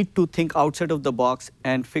 you need to think outside of the box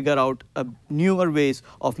and figure out newer ways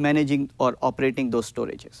of managing or operating those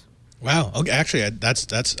storages. Wow. Okay. Actually,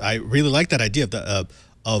 I really like that idea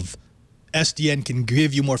of SDN can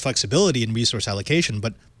give you more flexibility in resource allocation,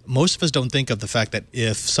 but most of us don't think of the fact that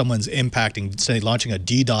if someone's impacting, say, launching a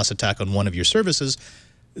DDoS attack on one of your services,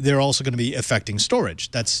 they're also going to be affecting storage.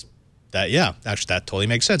 Yeah, actually, that totally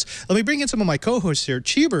makes sense. Let me bring in some of my co-hosts here.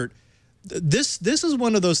 Cheebert, this is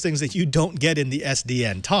one of those things that you don't get in the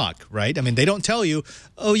SDN talk, right? I mean, they don't tell you,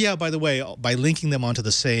 oh, yeah, by the way, by linking them onto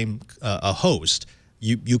the same host,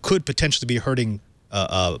 you could potentially be hurting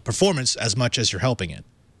performance as much as you're helping it.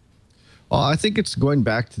 Well, I think it's going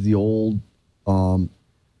back to the old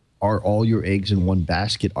are all your eggs in one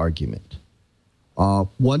basket argument.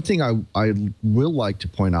 One thing I will like to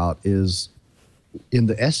point out is in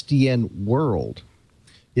the SDN world,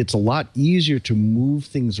 it's a lot easier to move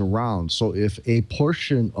things around. So if a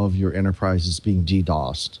portion of your enterprise is being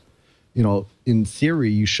DDoSed, you know, in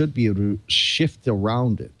theory, you should be able to shift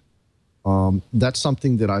around it. That's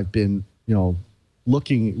something that I've been, you know,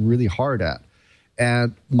 looking really hard at.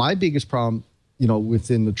 And my biggest problem, you know,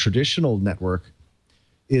 within the traditional network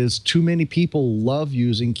is too many people love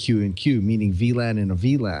using Q&Q, meaning VLAN in a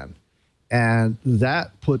VLAN. And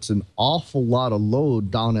that puts an awful lot of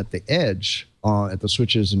load down at the edge, at the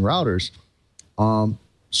switches and routers.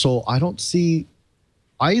 So I don't see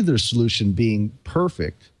either solution being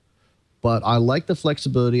perfect, but I like the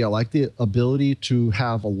flexibility. I like the ability to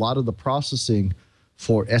have a lot of the processing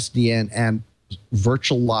for SDN and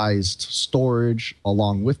virtualized storage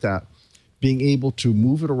along with that, being able to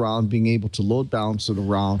move it around, being able to load balance it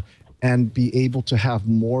around, and be able to have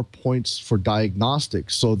more points for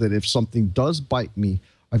diagnostics so that if something does bite me,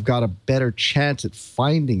 I've got a better chance at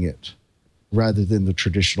finding it rather than the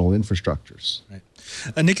traditional infrastructures.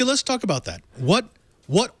 Right. Nikhil, let's talk about that. What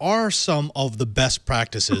are some of the best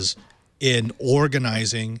practices in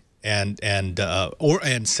organizing and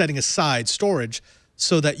setting aside storage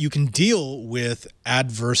so that you can deal with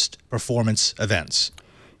adverse performance events?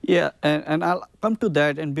 Yeah, and I'll come to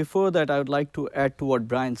that. And before that, I would like to add to what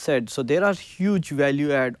Brian said. So there are huge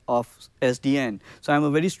value add of SDN. So I'm a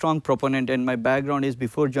very strong proponent, and my background is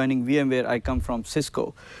before joining VMware, I come from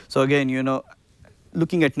Cisco. So again, you know,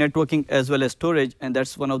 looking at networking as well as storage, and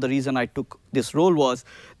that's one of the reasons I took this role was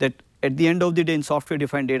that at the end of the day in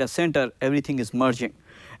software-defined data center, everything is merging.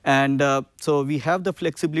 And so we have the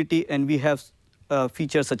flexibility, and we have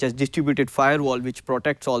features such as distributed firewall, which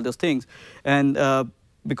protects all those things. And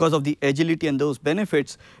because of the agility and those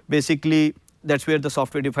benefits, basically, that's where the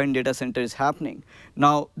software-defined data center is happening.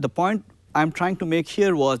 Now, the point I'm trying to make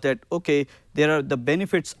here was that, okay, there are the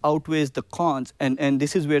benefits outweighs the cons, and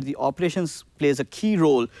this is where the operations plays a key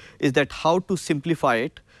role, is that how to simplify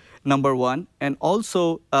it, number one, and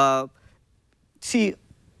also see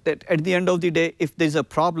that at the end of the day, if there's a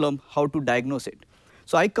problem, how to diagnose it.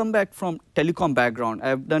 So I come back from telecom background.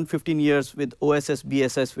 I've done 15 years with OSS,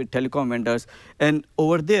 BSS with telecom vendors. And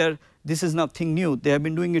over there, this is nothing new. They have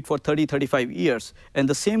been doing it for 30, 35 years. And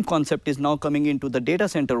the same concept is now coming into the data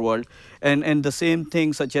center world. And the same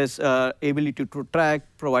thing such as ability to track,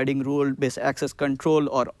 providing rule-based access control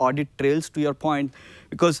or audit trails to your point,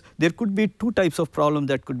 because there could be two types of problems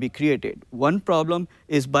that could be created. One problem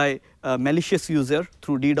is by a malicious user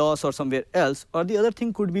through DDoS or somewhere else, or the other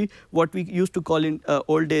thing could be what we used to call in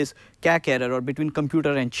old days CAC error, or between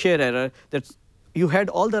computer and chair error, that you had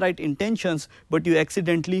all the right intentions, but you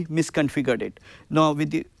accidentally misconfigured it. Now, with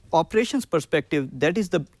the operations perspective, that is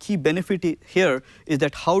the key benefit here, is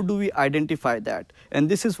that how do we identify that? And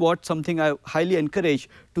this is what something I highly encourage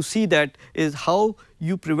to see, that is how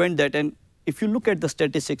you prevent that. And if you look at the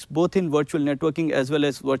statistics, both in virtual networking as well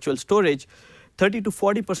as virtual storage, 30 to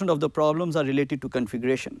 40% of the problems are related to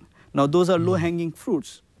configuration. Now, those are low-hanging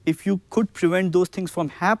fruits. If you could prevent those things from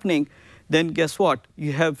happening, then guess what?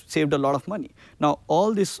 You have saved a lot of money. Now,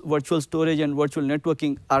 all this virtual storage and virtual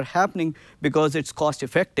networking are happening because it's cost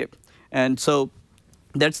effective. And so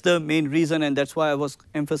that's the main reason, and that's why I was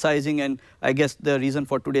emphasizing, and I guess the reason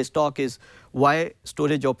for today's talk is why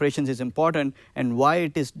storage operations is important and why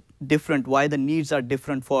it is different, why the needs are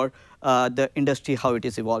different for the industry, how it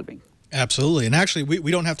is evolving. Absolutely. And actually,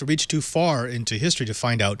 we don't have to reach too far into history to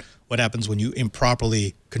find out what happens when you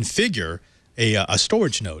improperly configure a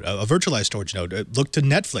storage node, a virtualized storage node. Look to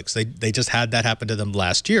Netflix. They just had that happen to them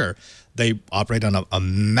last year. They operate on a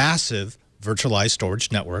massive virtualized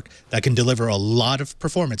storage network that can deliver a lot of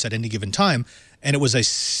performance at any given time. And it was a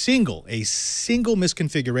single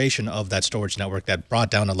misconfiguration of that storage network that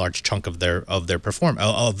brought down a large chunk of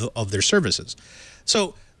their services.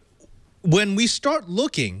 So when we start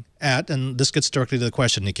looking at, and this gets directly to the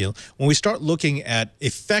question, Nikhil, when we start looking at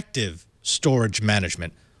effective storage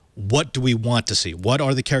management, what do we want to see? What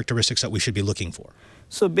are the characteristics that we should be looking for?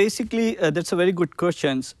 So basically, that's a very good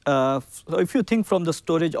question. So if you think from the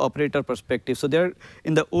storage operator perspective, so there,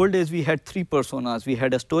 in the old days, we had three personas. We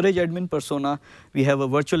had a storage admin persona, we have a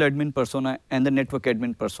virtual admin persona, and the network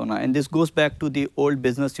admin persona. And this goes back to the old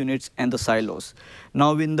business units and the silos.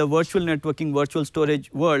 Now, in the virtual networking, virtual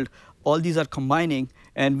storage world, all these are combining,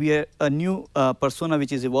 and we have a new persona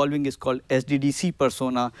which is evolving, is called SDDC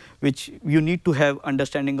persona, which you need to have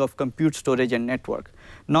understanding of compute, storage, and network.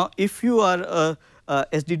 Now, if you are a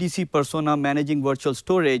SDDC persona managing virtual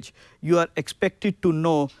storage, you are expected to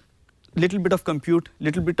know little bit of compute,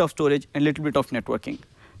 little bit of storage, and little bit of networking.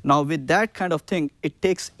 Now, with that kind of thing, it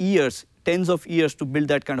takes years, tens of years to build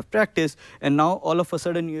that kind of practice, and now all of a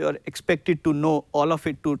sudden you are expected to know all of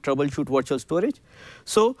it to troubleshoot virtual storage.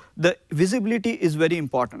 So the visibility is very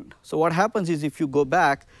important. So what happens is, if you go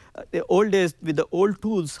back, the old days with the old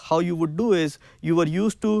tools, how you would do is you were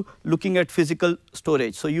used to looking at physical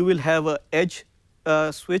storage. So you will have a edge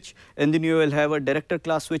switch, and then you will have a director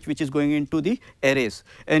class switch which is going into the arrays,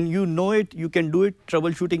 and you know it, you can do it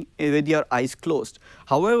troubleshooting with your eyes closed.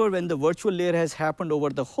 However, when the virtual layer has happened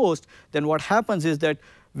over the host, then what happens is that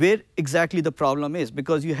where exactly the problem is,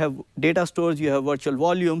 because you have data stores, you have virtual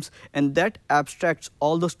volumes, and that abstracts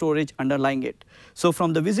all the storage underlying it. So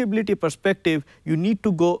from the visibility perspective, you need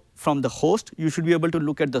to go from the host. You should be able to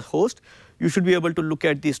look at the host, you should be able to look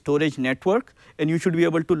at the storage network, and you should be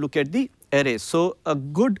able to look at the arrays. So a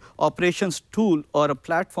good operations tool or a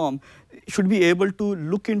platform should be able to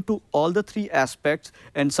look into all the three aspects,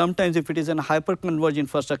 and sometimes if it is a hyper-converged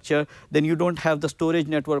infrastructure, then you don't have the storage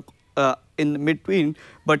network in between,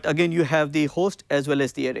 but again you have the host as well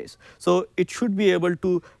as the arrays. So it should be able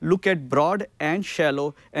to look at broad and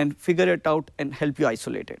shallow and figure it out and help you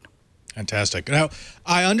isolate it. Fantastic. Now,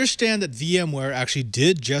 I understand that VMware actually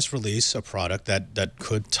did just release a product that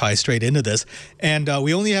could tie straight into this, and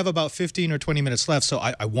we only have about 15 or 20 minutes left, so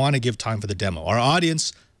I want to give time for the demo. Our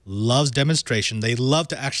audience loves demonstration. They love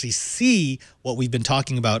to actually see what we've been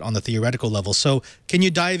talking about on the theoretical level. So can you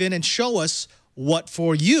dive in and show us what,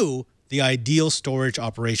 for you, the ideal storage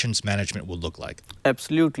operations management would look like?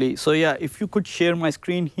 Absolutely. So yeah, if you could share my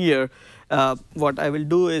screen here, what I will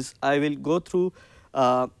do is I will go through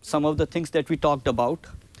some of the things that we talked about.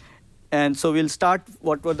 And so we'll start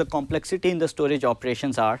what were the complexity in the storage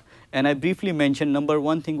operations are. And I briefly mentioned number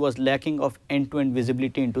one thing was lacking of end-to-end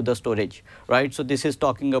visibility into the storage, right? So this is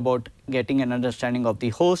talking about getting an understanding of the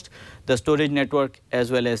host, the storage network,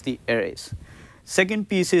 as well as the arrays. Second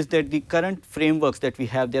piece is that the current frameworks that we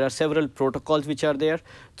have, there are several protocols which are there.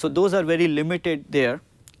 So those are very limited there.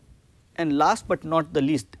 And last but not the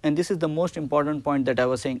least, and this is the most important point that I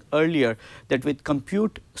was saying earlier, that with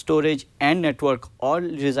compute, storage, and network all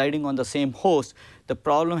residing on the same host, the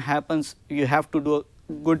problem happens, you have to do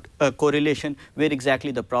a good correlation where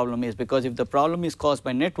exactly the problem is. Because if the problem is caused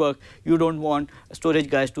by network, you don't want storage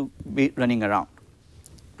guys to be running around.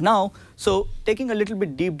 Now, so taking a little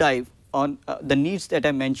bit deep dive on the needs that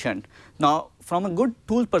I mentioned. Now, from a good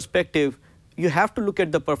tool perspective, you have to look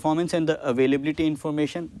at the performance and the availability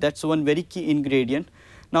information. That's one very key ingredient.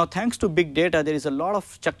 Now, thanks to big data, there is a lot of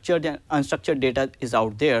structured and unstructured data is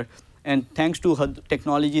out there. And thanks to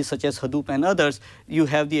technologies such as Hadoop and others, you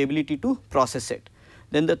have the ability to process it.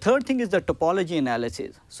 Then the third thing is the topology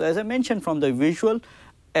analysis. So as I mentioned, from the visual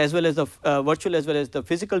as well as the virtual as well as the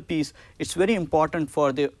physical piece, it's very important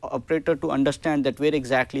for the operator to understand that where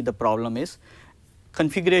exactly the problem is.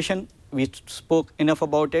 Configuration, we spoke enough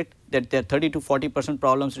about it, that there are 30 to 40%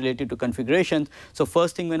 problems related to configurations. So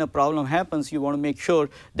first thing when a problem happens, you want to make sure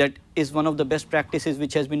that is one of the best practices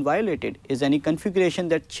which has been violated. Is any configuration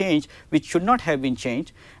that changed which should not have been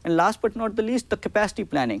changed? And last but not the least, the capacity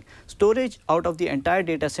planning. Storage out of the entire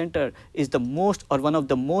data center is the most or one of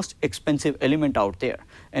the most expensive element out there.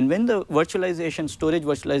 And when the virtualization, storage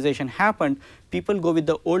virtualization happened, people go with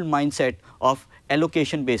the old mindset of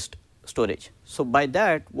allocation-based storage. So by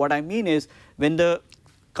that, what I mean is when the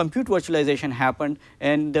compute virtualization happened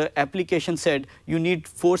and the application said you need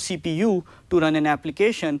 4 CPU to run an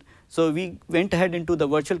application, so we went ahead into the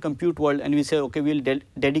virtual compute world and we said, okay, we'll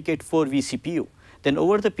dedicate 4 vCPU. Then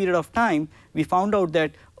over the period of time, we found out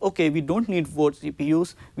that, okay, we don't need 4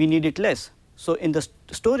 CPUs, we need it less. So in the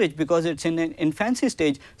storage, because it's in an infancy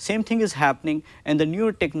stage, same thing is happening, and the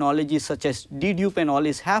newer technologies such as dedupe and all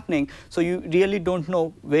is happening, so you really don't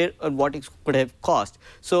know where or what it could have cost.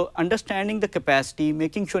 So understanding the capacity,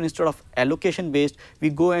 making sure instead of allocation based,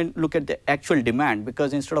 we go and look at the actual demand,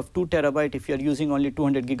 because instead of 2 terabyte, if you're using only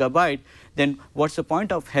 200 gigabyte, then what's the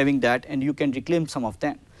point of having that, and you can reclaim some of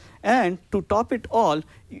them. And to top it all,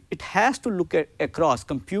 it has to look at across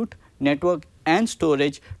compute, network, and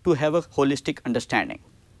storage to have a holistic understanding.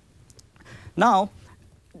 Now,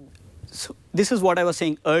 so this is what I was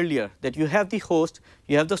saying earlier, that you have the host,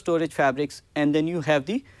 you have the storage fabrics, and then you have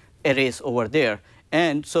the arrays over there.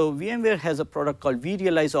 And so VMware has a product called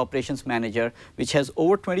vRealize Operations Manager, which has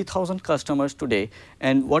over 20,000 customers today.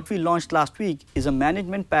 And what we launched last week is a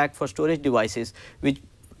management pack for storage devices, which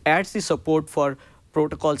adds the support for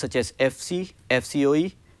protocols such as FC,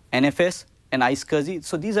 FCOE, NFS, and iSCSI.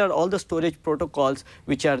 So these are all the storage protocols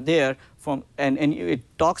which are there from, and it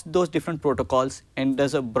talks those different protocols and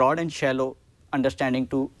does a broad and shallow understanding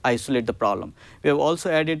to isolate the problem. We have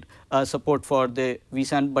also added support for the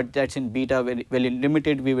vSAN, but that's in beta, very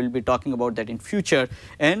limited. We will be talking about that in future.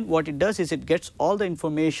 And what it does is it gets all the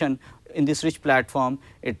information in this rich platform.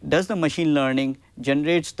 It does the machine learning,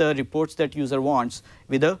 generates the reports that user wants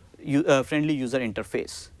with a friendly user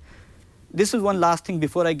interface. This is one last thing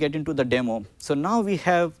before I get into the demo. So now we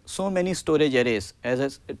have so many storage arrays. There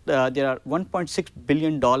are $1.6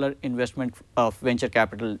 billion investment of venture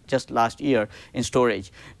capital just last year in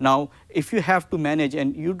storage. Now, if you have to manage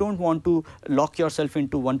and you don't want to lock yourself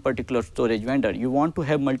into one particular storage vendor, you want to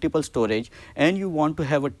have multiple storage, and you want to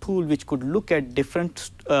have a tool which could look at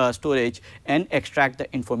different storage and extract the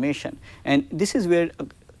information. And this is where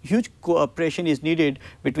huge cooperation is needed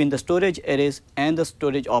between the storage arrays and the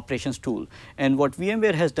storage operations tool. And what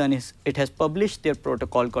VMware has done is it has published their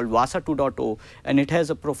protocol called VASA 2.0, and it has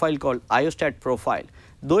a profile called IOSTAT profile.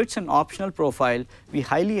 Though it's an optional profile, we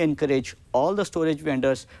highly encourage all the storage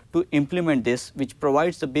vendors to implement this, which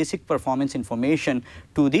provides the basic performance information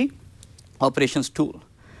to the operations tool.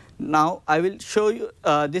 Now, I will show you,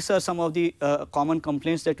 these are some of the common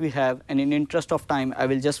complaints that we have, and in interest of time, I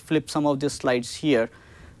will just flip some of these slides here.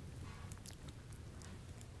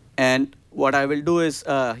 And what I will do is,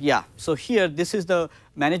 so here this is the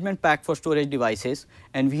management pack for storage devices,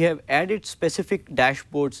 and we have added specific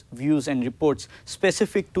dashboards, views, and reports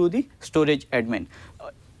specific to the storage admin.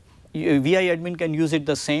 VI admin can use it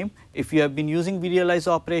the same. If you have been using vRealize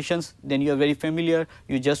operations, then you are very familiar.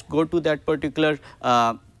 You just go to that particular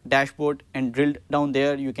dashboard and drill down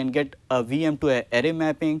there. You can get a VM to an array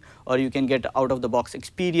mapping, or you can get out-of-the-box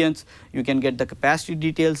experience. You can get the capacity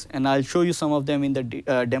details, and I'll show you some of them in the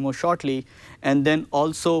demo shortly. And then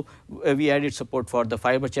also we added support for the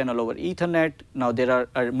fiber channel over Ethernet. Now there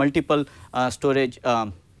are multiple storage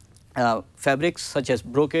fabrics such as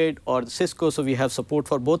Brocade or Cisco, so we have support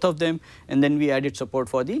for both of them. And then we added support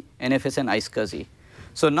for the NFS and iSCSI.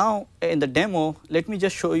 So now in the demo, let me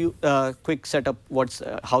just show you a quick setup,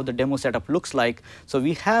 how the demo setup looks like. So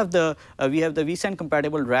we have the vSAN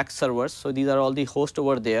compatible rack servers. So these are all the hosts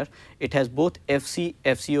over there. It has both FC,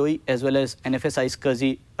 FCOE, as well as NFS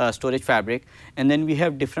iSCSI storage fabric. And then we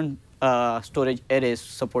have different storage arrays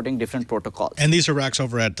supporting different protocols. And these are racks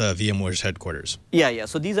over at VMware's headquarters. Yeah.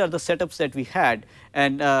 So these are the setups that we had.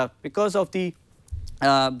 And because of the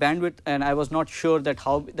bandwidth, and I was not sure that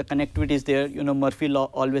how the connectivity is there. You know, Murphy law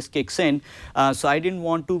always kicks in. So I didn't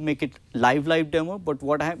want to make it live demo, but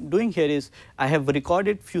what I am doing here is I have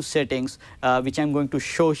recorded few settings which I am going to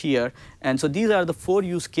show here. And so these are the 4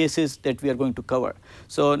 use cases that we are going to cover.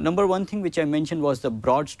 So number one thing which I mentioned was the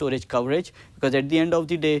broad storage coverage, because at the end of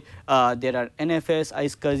the day there are NFS,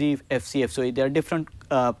 iSCSI, FCF. So there are different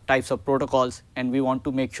types of protocols, and we want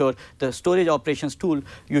to make sure the storage operations tool,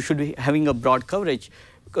 you should be having a broad coverage,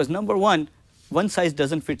 because number one size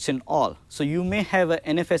doesn't fit in all. So you may have a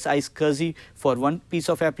NFS iSCSI for one piece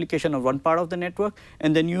of application or one part of the network,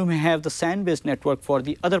 and then you may have the SAN based network for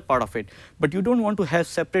the other part of it. But you don't want to have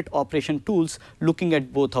separate operation tools looking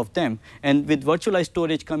at both of them. And with virtualized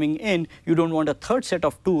storage coming in, you don't want a third set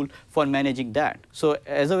of tool for managing that. So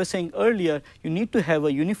as I was saying earlier, you need to have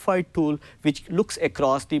a unified tool which looks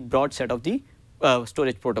across the broad set of the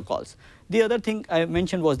storage protocols. The other thing I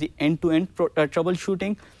mentioned was the end-to-end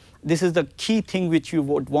troubleshooting. This is the key thing which you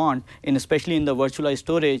would want, in especially in the virtualized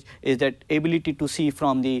storage, is that ability to see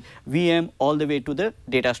from the VM all the way to the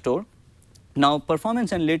data store. Now,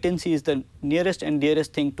 performance and latency is the nearest and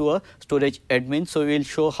dearest thing to a storage admin, so we will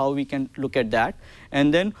show how we can look at that.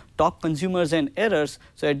 And then top consumers and errors.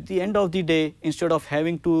 So at the end of the day, instead of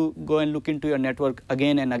having to go and look into your network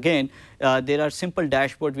again and again, there are simple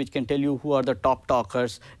dashboards which can tell you who are the top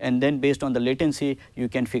talkers, and then based on the latency, you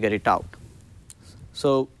can figure it out.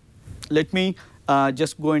 So let me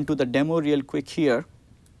just go into the demo real quick here.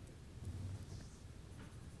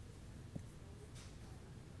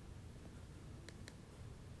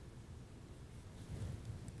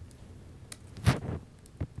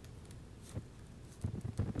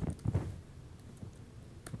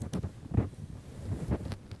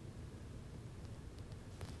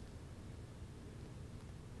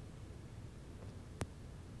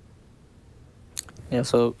 Yeah,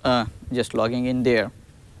 so just logging in there.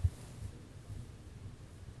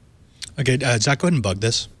 Okay, Zach, go ahead and bug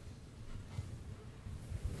this.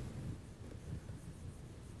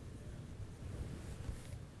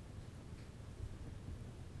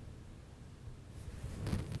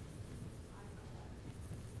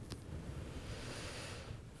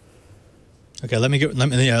 Okay, let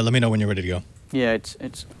me know when you're ready to go. Yeah,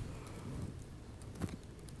 it's.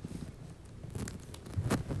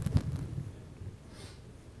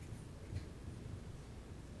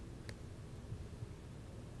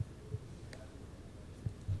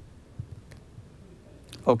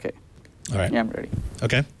 Okay. All right. Yeah, I'm ready.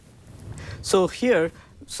 Okay. So here,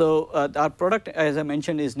 our product, as I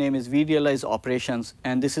mentioned, his name is vRealize Operations,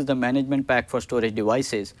 and this is the management pack for storage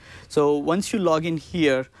devices. So once you log in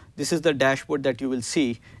here, this is the dashboard that you will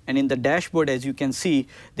see. And in the dashboard, as you can see,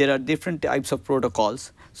 there are different types of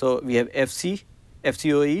protocols. So we have FC,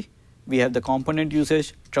 FCOE, we have the component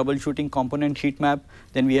usage, troubleshooting component heat map,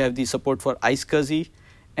 then we have the support for iSCSI,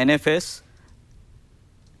 NFS,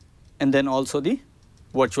 and then also the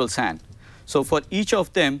virtual SAN. So for each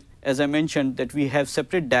of them, as I mentioned, that we have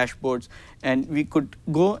separate dashboards, and we could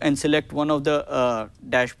go and select one of the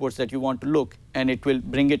dashboards that you want to look, and it will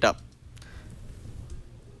bring it up.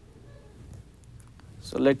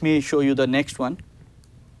 So let me show you the next one.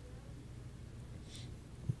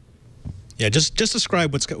 Yeah, just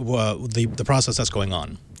describe what's the process that's going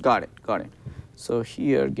on. Got it. So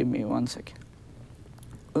here, give me 1 second.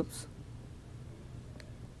 Oops.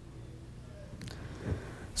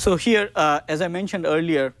 So here, as I mentioned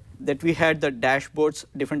earlier, that we had the dashboards,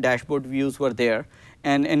 different dashboard views were there.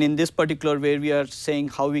 And in this particular where we are saying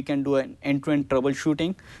how we can do an end-to-end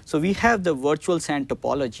troubleshooting. So we have the virtual SAN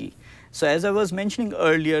topology. So as I was mentioning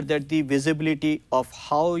earlier, that the visibility of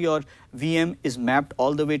how your VM is mapped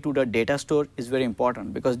all the way to the data store is very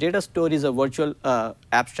important, because data store is a virtual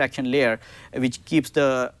abstraction layer which keeps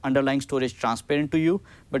the underlying storage transparent to you.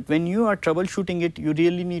 But when you are troubleshooting it, you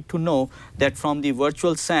really need to know that from the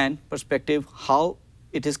virtual SAN perspective, how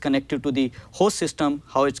it is connected to the host system,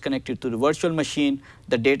 how it's connected to the virtual machine,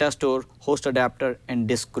 the data store, host adapter, and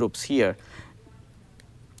disk groups here.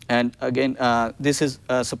 And again, this is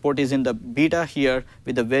support is in the beta here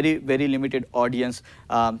with a very, very limited audience.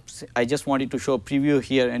 I just wanted to show a preview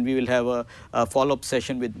here, and we will have a follow-up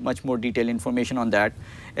session with much more detailed information on that.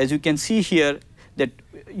 As you can see here, that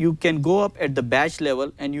you can go up at the batch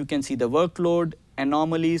level, and you can see the workload,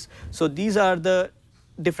 anomalies. So these are the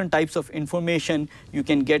different types of information you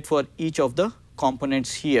can get for each of the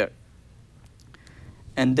components here.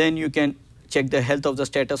 And then you can check the health of the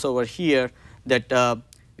status over here, that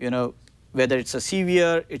you know, whether it's a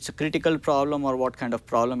severe, it's a critical problem, or what kind of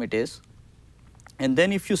problem it is. And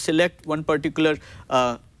then if you select one particular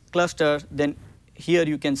cluster, then here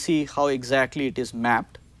you can see how exactly it is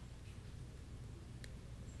mapped.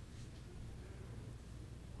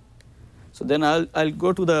 So then I'll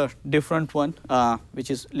go to the different one, which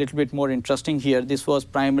is a little bit more interesting here. This was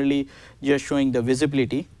primarily just showing the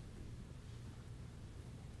visibility.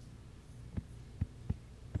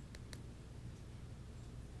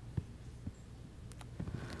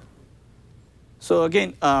 So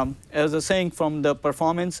again, as I was saying, from the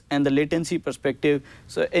performance and the latency perspective,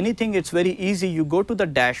 so anything, it's very easy. You go to the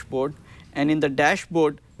dashboard, and in the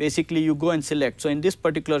dashboard, basically you go and select. So in this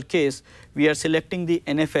particular case, we are selecting the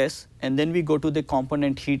NFS, and then we go to the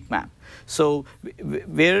component heat map. So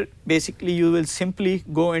where basically you will simply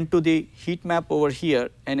go into the heat map over here,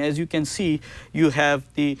 and as you can see, you have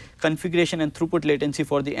the configuration and throughput latency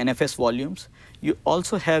for the NFS volumes. You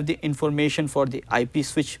also have the information for the IP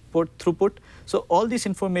switch port throughput. So all this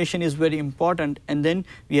information is very important. And then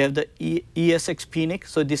we have the ESX PNIC.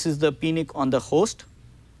 So this is the PNIC on the host.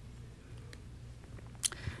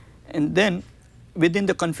 And then within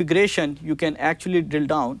the configuration, you can actually drill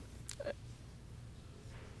down.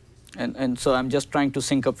 And so I'm just trying to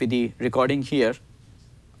sync up with the recording here.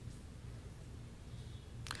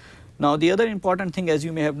 Now, the other important thing, as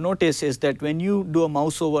you may have noticed, is that when you do a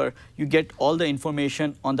mouse over, you get all the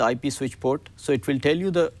information on the IP switch port. So it will tell you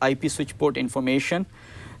the IP switch port information.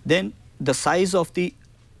 Then the size of the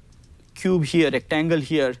cube here, rectangle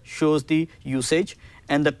here, shows the usage,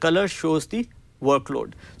 and the color shows the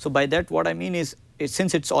workload. So by that, what I mean is,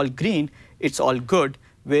 since it's all green, it's all good.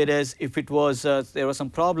 Whereas if it was, there was some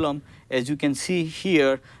problem, as you can see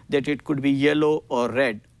here, that it could be yellow or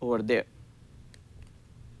red over there.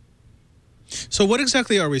 So what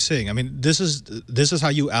exactly are we seeing? I mean, this is how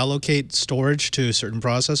you allocate storage to certain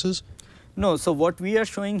processes? No, so what we are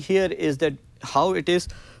showing here is that how it is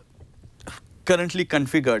currently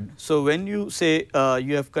configured. So when you say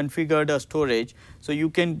you have configured a storage, so you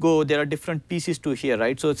can go, there are different pieces to here,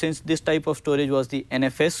 right? So since this type of storage was the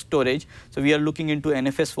NFS storage, so we are looking into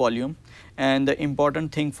NFS volume. And the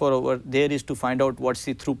important thing for over there is to find out what's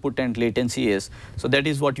the throughput and latency is. So that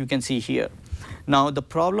is what you can see here. Now, the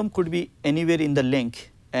problem could be anywhere in the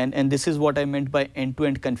link. And this is what I meant by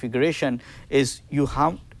end-to-end configuration, is you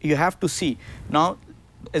have to see. Now,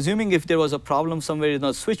 assuming if there was a problem somewhere in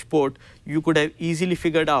the switch port, you could have easily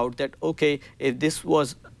figured out that, okay, if this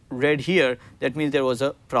was red here, that means there was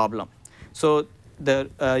a problem. So the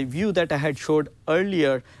view that I had showed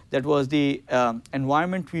earlier, that was the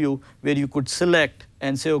environment view, where you could select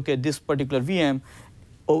and say, okay, this particular VM,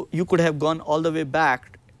 you could have gone all the way back,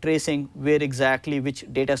 tracing where exactly which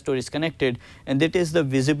data store is connected. And that is the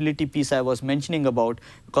visibility piece I was mentioning about,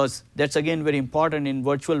 because that's again very important in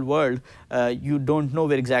virtual world. You don't know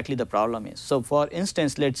where exactly the problem is. So for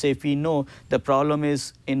instance, let's say if we know the problem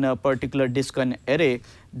is in a particular disk and array,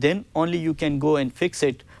 then only you can go and fix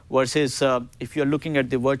it, versus if you're looking at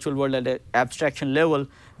the virtual world at an abstraction level,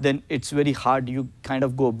 then it's very hard. You kind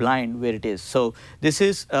of go blind where it is. So this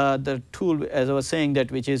is the tool, as I was saying,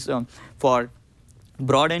 that which is for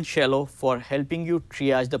broad and shallow, for helping you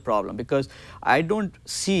triage the problem, because I don't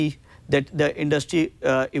see that the industry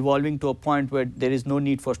evolving to a point where there is no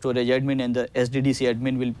need for storage admin and the SDDC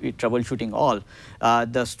admin will be troubleshooting all.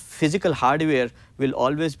 The physical hardware will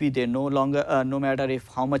always be there, no matter if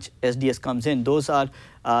how much SDS comes in. Those are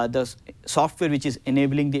the software which is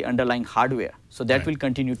enabling the underlying hardware. So that will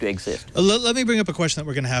continue to exist. Let me bring up a question that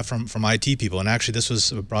we're going to have from IT people. And actually, this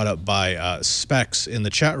was brought up by Specs in the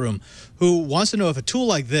chat room, who wants to know if a tool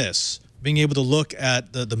like this, being able to look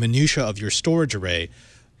at the minutia of your storage array,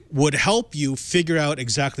 would help you figure out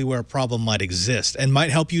exactly where a problem might exist, and might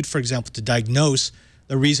help you, for example, to diagnose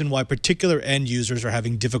the reason why particular end users are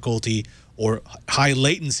having difficulty or high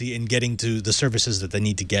latency in getting to the services that they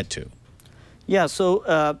need to get to. Yeah, so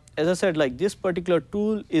as I said, like this particular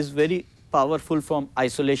tool is very powerful from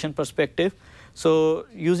isolation perspective. So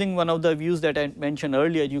using one of the views that I mentioned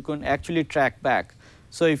earlier, you can actually track back.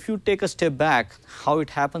 So if you take a step back, how it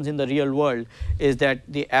happens in the real world is that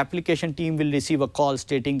the application team will receive a call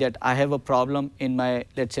stating that I have a problem in my,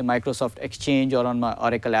 let's say, Microsoft Exchange or on my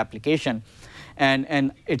Oracle application.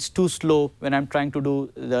 And it's too slow when I'm trying to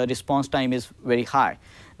do, the response time is very high.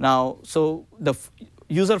 Now, so the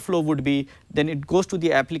user flow would be, then it goes to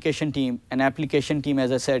the application team, and application team,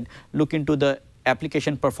 as I said, look into the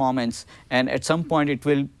application performance, and at some point it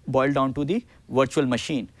will boil down to the virtual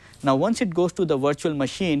machine. Now, once it goes to the virtual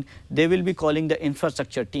machine, they will be calling the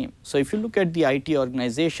infrastructure team. So if you look at the IT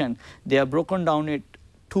organization, they are broken down at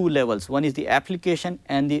two levels. One is the application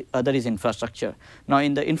and the other is infrastructure. Now,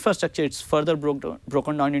 in the infrastructure, it's further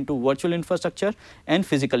broken down into virtual infrastructure and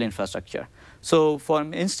physical infrastructure. So for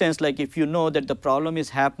instance, like if you know that the problem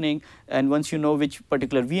is happening, and once you know which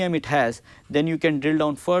particular VM it has, then you can drill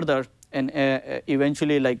down further and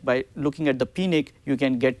eventually, like by looking at the PNIC, you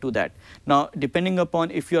can get to that. Now, depending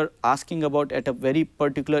upon if you're asking about at a very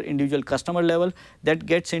particular individual customer level, that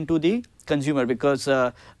gets into the consumer, because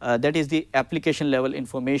that is the application level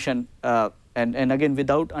information. And again,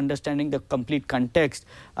 without understanding the complete context,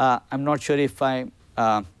 I'm not sure if I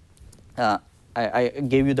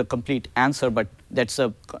gave you the complete answer, but that's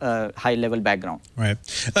a high-level background. Right.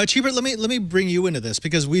 Chee, let me bring you into this,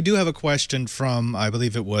 because we do have a question from, I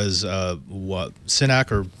believe it was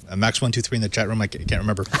Sinak or Max123 in the chat room, I can't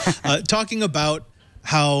remember, talking about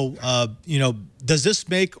how, does this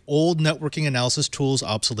make old networking analysis tools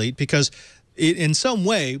obsolete? Because in some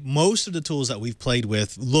way, most of the tools that we've played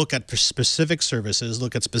with look at specific services,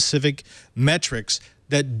 look at specific metrics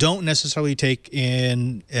that don't necessarily take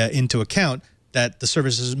into account that the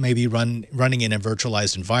services may be running in a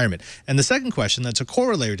virtualized environment. And the second question that's a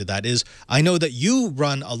corollary to that is, I know that you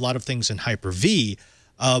run a lot of things in Hyper-V.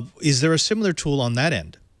 Is there a similar tool on that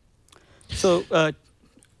end? So,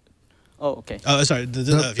 okay. Sorry.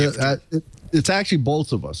 It's actually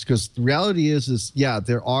both of us, because the reality is yeah,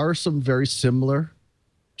 there are some very similar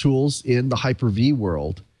tools in the Hyper-V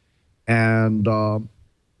world. And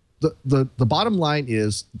the bottom line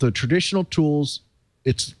is the traditional tools,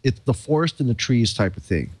 it's the forest and the trees type of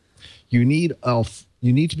thing. You need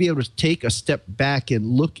to be able to take a step back and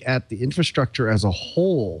look at the infrastructure as a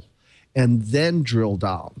whole and then drill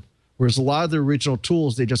down. Whereas a lot of the original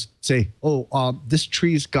tools, they just say, oh, this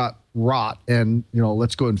tree's got rot and,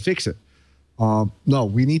 let's go and fix it. No,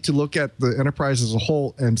 we need to look at the enterprise as a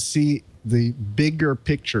whole and see the bigger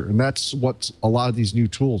picture. And that's what a lot of these new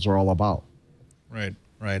tools are all about. Right.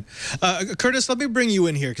 Right. Curtis, let me bring you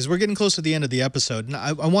in here, because we're getting close to the end of the episode. And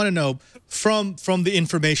I want to know from the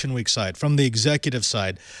Information Week side, from the executive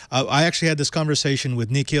side. I actually had this conversation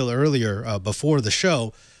with Nikhil earlier before the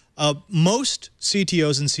show. Most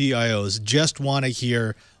CTOs and CIOs just want to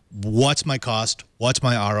hear, what's my cost? What's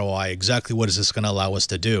my ROI? Exactly what is this going to allow us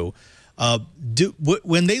to do?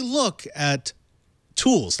 When they look at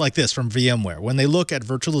tools like this from VMware, when they look at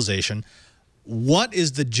virtualization, what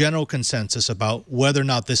is the general consensus about whether or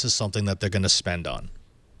not this is something that they're going to spend on?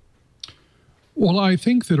 Well, I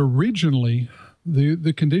think that originally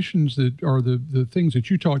the conditions that are the things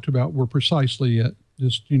that you talked about were precisely it.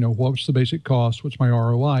 Just, what's the basic cost? What's my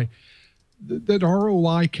ROI? That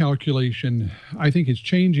ROI calculation, I think, is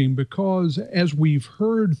changing because, as we've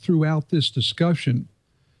heard throughout this discussion,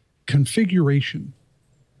 configuration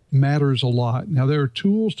matters a lot. Now, there are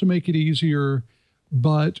tools to make it easier,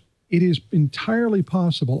 but it is entirely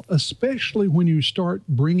possible, especially when you start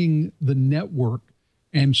bringing the network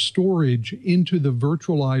and storage into the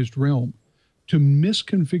virtualized realm, to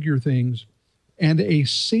misconfigure things, and a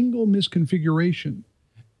single misconfiguration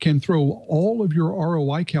can throw all of your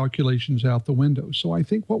ROI calculations out the window. So I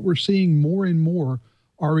think what we're seeing more and more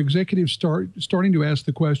are executives starting to ask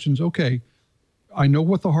the questions, okay, I know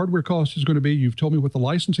what the hardware cost is going to be. You've told me what the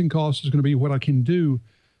licensing cost is going to be, what I can do.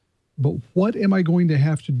 But what am I going to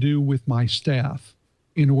have to do with my staff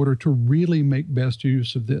in order to really make best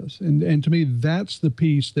use of this? And to me, that's the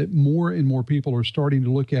piece that more and more people are starting to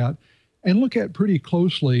look at, and look at pretty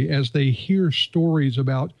closely as they hear stories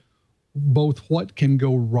about both what can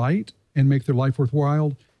go right and make their life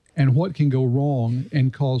worthwhile, and what can go wrong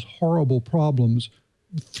and cause horrible problems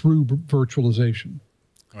through virtualization.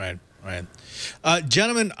 Right. Right.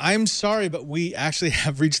 Gentlemen, I'm sorry, but we actually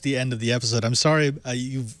have reached the end of the episode. I'm sorry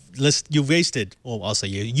you've wasted, well, I'll say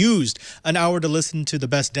you used an hour to listen to the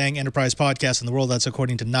best dang enterprise podcast in the world. That's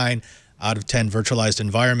according to 9 out of 10 virtualized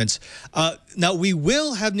environments. Now, we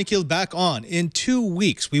will have Nikhil back on in 2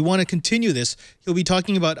 weeks. We want to continue this. He'll be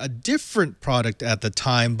talking about a different product at the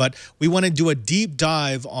time, but we want to do a deep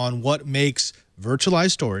dive on what makes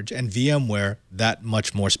virtualized storage and VMware that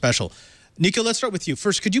much more special. Nikhil, let's start with you.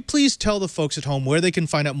 First, could you please tell the folks at home where they can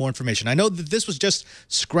find out more information? I know that this was just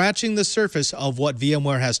scratching the surface of what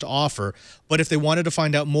VMware has to offer, but if they wanted to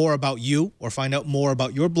find out more about you, or find out more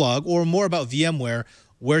about your blog, or more about VMware,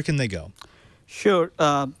 where can they go? Sure.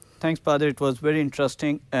 Thanks, Padre. It was very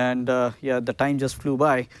interesting, and yeah, the time just flew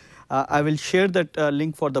by. I will share that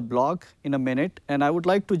link for the blog in a minute, and I would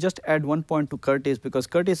like to just add one point to Curtis, because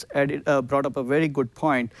Curtis brought up a very good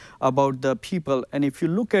point about the people. And if you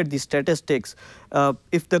look at the statistics,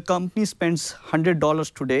 if the company spends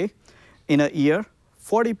 $100 today in a year,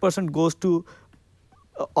 40% goes to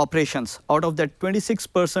operations. Out of that,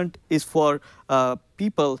 26% is for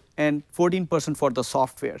people and 14% for the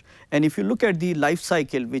software. And if you look at the life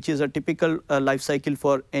cycle, which is a typical life cycle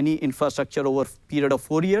for any infrastructure over a period of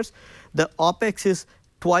 4 years, the OPEX is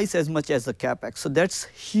twice as much as the capex. So that's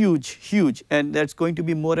huge, and that's going to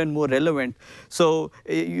be more and more relevant. So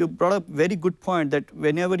you brought up a very good point that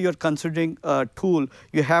whenever you're considering a tool,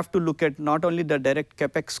 you have to look at not only the direct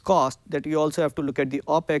capex cost, that you also have to look at the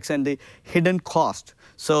opex and the hidden cost.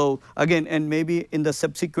 So again, and maybe in the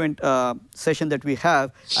subsequent session that we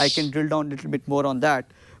have, I can drill down a little bit more on that.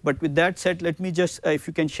 But with that said, let me just, if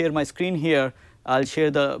you can share my screen here, I'll share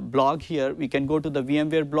the blog here. We can go to the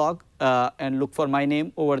VMware blog and look for my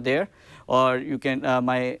name over there, or you can,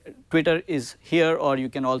 my Twitter is here, or you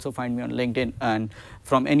can also find me on LinkedIn. And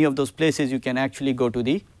from any of those places, you can actually go to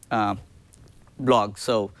the blog.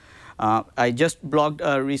 So I just blogged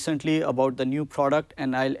recently about the new product,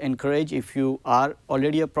 and I'll encourage, if you are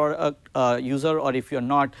already a product user, or if you're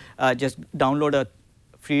not, just download a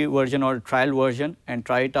free version or trial version and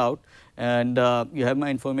try it out. And you have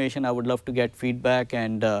my information. I would love to get feedback,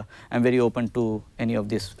 and I'm very open to any of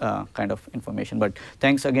this kind of information. But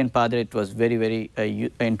thanks again, Padre. It was very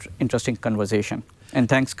interesting conversation. And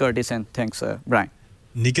thanks, Curtis, and thanks, Brian.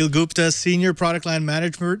 Nikhil Gupta, Senior Product Line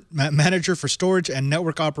Manager for Storage and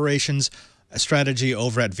Network Operations Strategy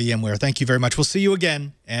over at VMware. Thank you very much. We'll see you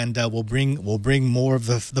again, and we'll bring more of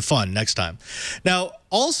the fun next time. Now,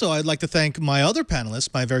 also, I'd like to thank my other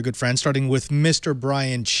panelists, my very good friends, starting with Mr.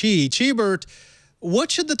 Brian Chee. Cheebert,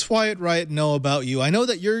 what should the Twiat Riot know about you? I know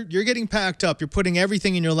that you're getting packed up. You're putting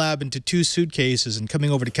everything in your lab into 2 suitcases and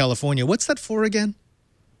coming over to California. What's that for again?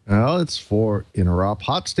 Well, it's for Interop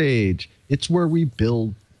Hot Stage. It's where we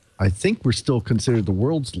build, I think we're still considered the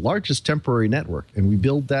world's largest temporary network. And we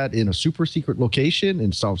build that in a super secret location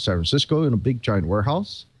in South San Francisco in a big giant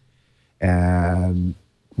warehouse. And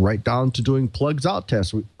right down to doing plugs out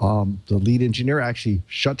tests. The lead engineer actually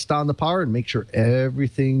shuts down the power and makes sure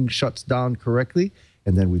everything shuts down correctly.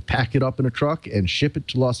 And then we pack it up in a truck and ship it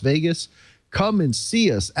to Las Vegas. Come and see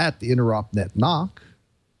us at the InteropNet Knock.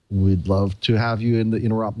 We'd love to have you in the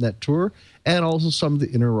InteropNet tour, and also some of the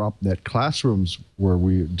InteropNet classrooms where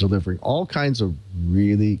we're delivering all kinds of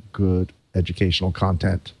really good educational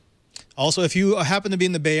content. Also, if you happen to be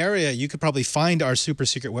in the Bay Area, you could probably find our super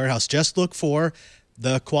secret warehouse. Just look for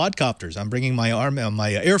the quadcopters. I'm bringing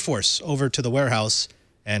my Air Force over to the warehouse,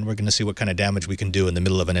 and we're going to see what kind of damage we can do in the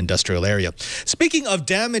middle of an industrial area. Speaking of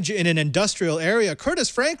damage in an industrial area, Curtis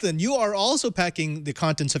Franklin, you are also packing the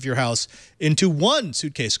contents of your house into 1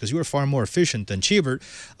 suitcase because you are far more efficient than Cheebert.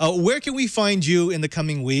 Where can we find you in the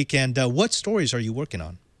coming week, and what stories are you working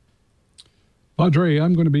on? Padre,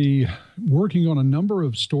 I'm going to be working on a number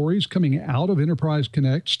of stories coming out of Enterprise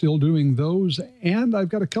Connect, still doing those, and I've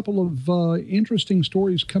got a couple of interesting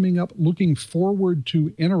stories coming up looking forward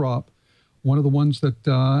to Interop. One of the ones that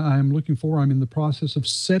I'm looking for, I'm in the process of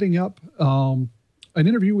setting up an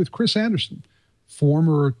interview with Chris Anderson,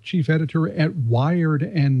 former chief editor at Wired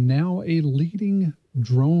and now a leading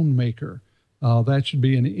drone maker. That should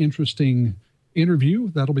be an interesting interview.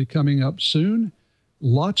 That'll be coming up soon.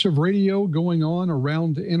 Lots of radio going on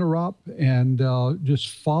around Interop, and just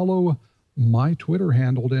follow my Twitter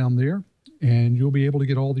handle down there, and you'll be able to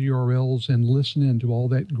get all the URLs and listen in to all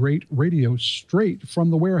that great radio straight from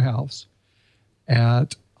the warehouse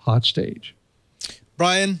at Hot Stage.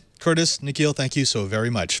 Brian, Curtis, Nikhil, thank you so very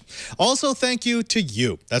much. Also, thank you to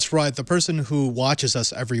you. That's right, the person who watches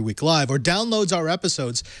us every week live or downloads our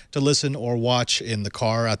episodes to listen or watch in the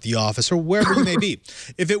car, at the office, or wherever you may be.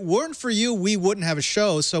 If it weren't for you, we wouldn't have a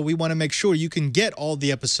show, so we want to make sure you can get all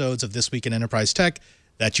the episodes of This Week in Enterprise Tech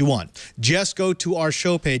that you want. Just go to our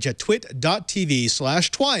show page at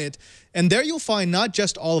twit.tv/Twiat, and there you'll find not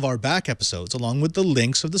just all of our back episodes, along with the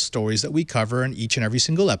links of the stories that we cover in each and every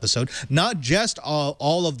single episode, not just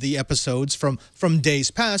all of the episodes from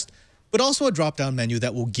days past, but also a drop-down menu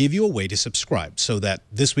that will give you a way to subscribe so that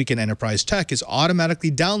This Week in Enterprise Tech is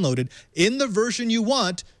automatically downloaded in the version you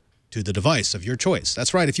want to the device of your choice.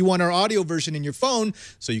 That's right, if you want our audio version in your phone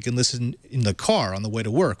so you can listen in the car on the way to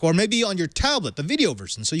work, or maybe on your tablet, the video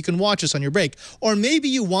version, so you can watch us on your break, or maybe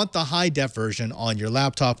you want the high-def version on your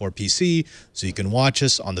laptop or PC so you can watch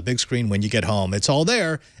us on the big screen when you get home. It's all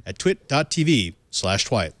there at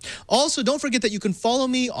twit.tv/Twiat. Also, don't forget that you can follow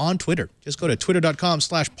me on Twitter. Just go to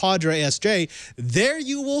twitter.com/PadreSJ. There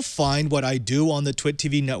you will find what I do on the Twit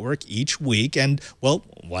TV network each week, and, well,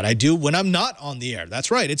 what I do when I'm not on the air. That's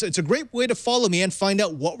right. It's a great way to follow me and find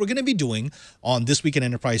out what we're going to be doing on This Week in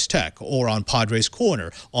Enterprise Tech, or on Padre's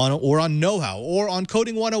Corner, or on Know-How, or on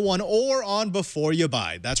Coding 101, or on Before You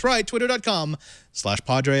Buy. That's right,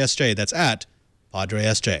 twitter.com/PadreSJ. That's at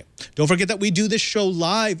PadreSJ. Don't forget that we do this show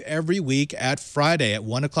live every week at Friday at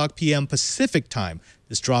 1 o'clock p.m. Pacific time.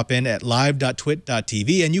 Just drop in at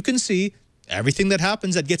live.twit.tv, and you can see everything that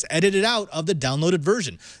happens that gets edited out of the downloaded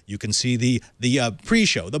version. You can see the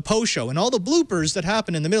pre-show, the post-show, and all the bloopers that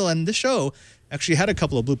happen in the middle. And the show actually had a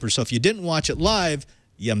couple of bloopers, so if you didn't watch it live,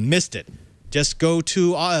 you missed it. Just go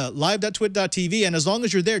to live.twit.tv, and as long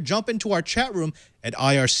as you're there, jump into our chat room at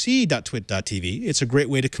irc.twit.tv. It's a great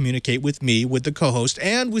way to communicate with me, with the co-host,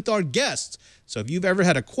 and with our guests. So if you've ever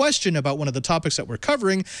had a question about one of the topics that we're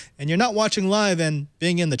covering, and you're not watching live and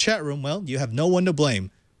being in the chat room, well, you have no one to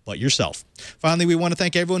blame but yourself. Finally, we want to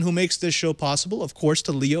thank everyone who makes this show possible. Of course,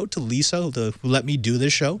 to Leo, to Lisa, who let me do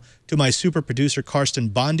this show, to my super producer, Karsten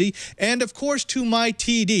Bondi, and of course, to my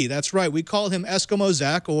TD. That's right, we call him Eskimo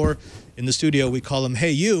Zach, or in the studio, we call him Hey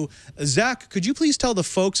You. Zach, could you please tell the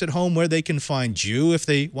folks at home where they can find you if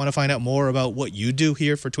they want to find out more about what you do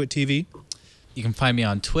here for Twit TV? You can find me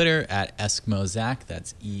on Twitter at EskimoZach.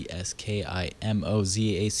 That's EskimoZach.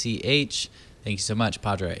 Thank you so much,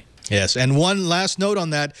 Padre. Yes, and one last note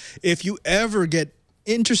on that. If you ever get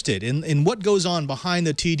interested in what goes on behind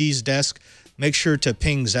the TD's desk, make sure to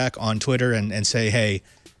ping Zach on Twitter and say, hey,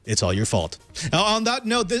 it's all your fault. Now, on that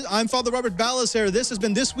note, I'm Father Robert Ballecer. This has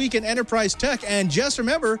been This Week in Enterprise Tech. And just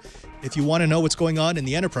remember, if you want to know what's going on in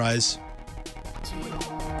the enterprise,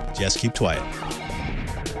 just keep quiet.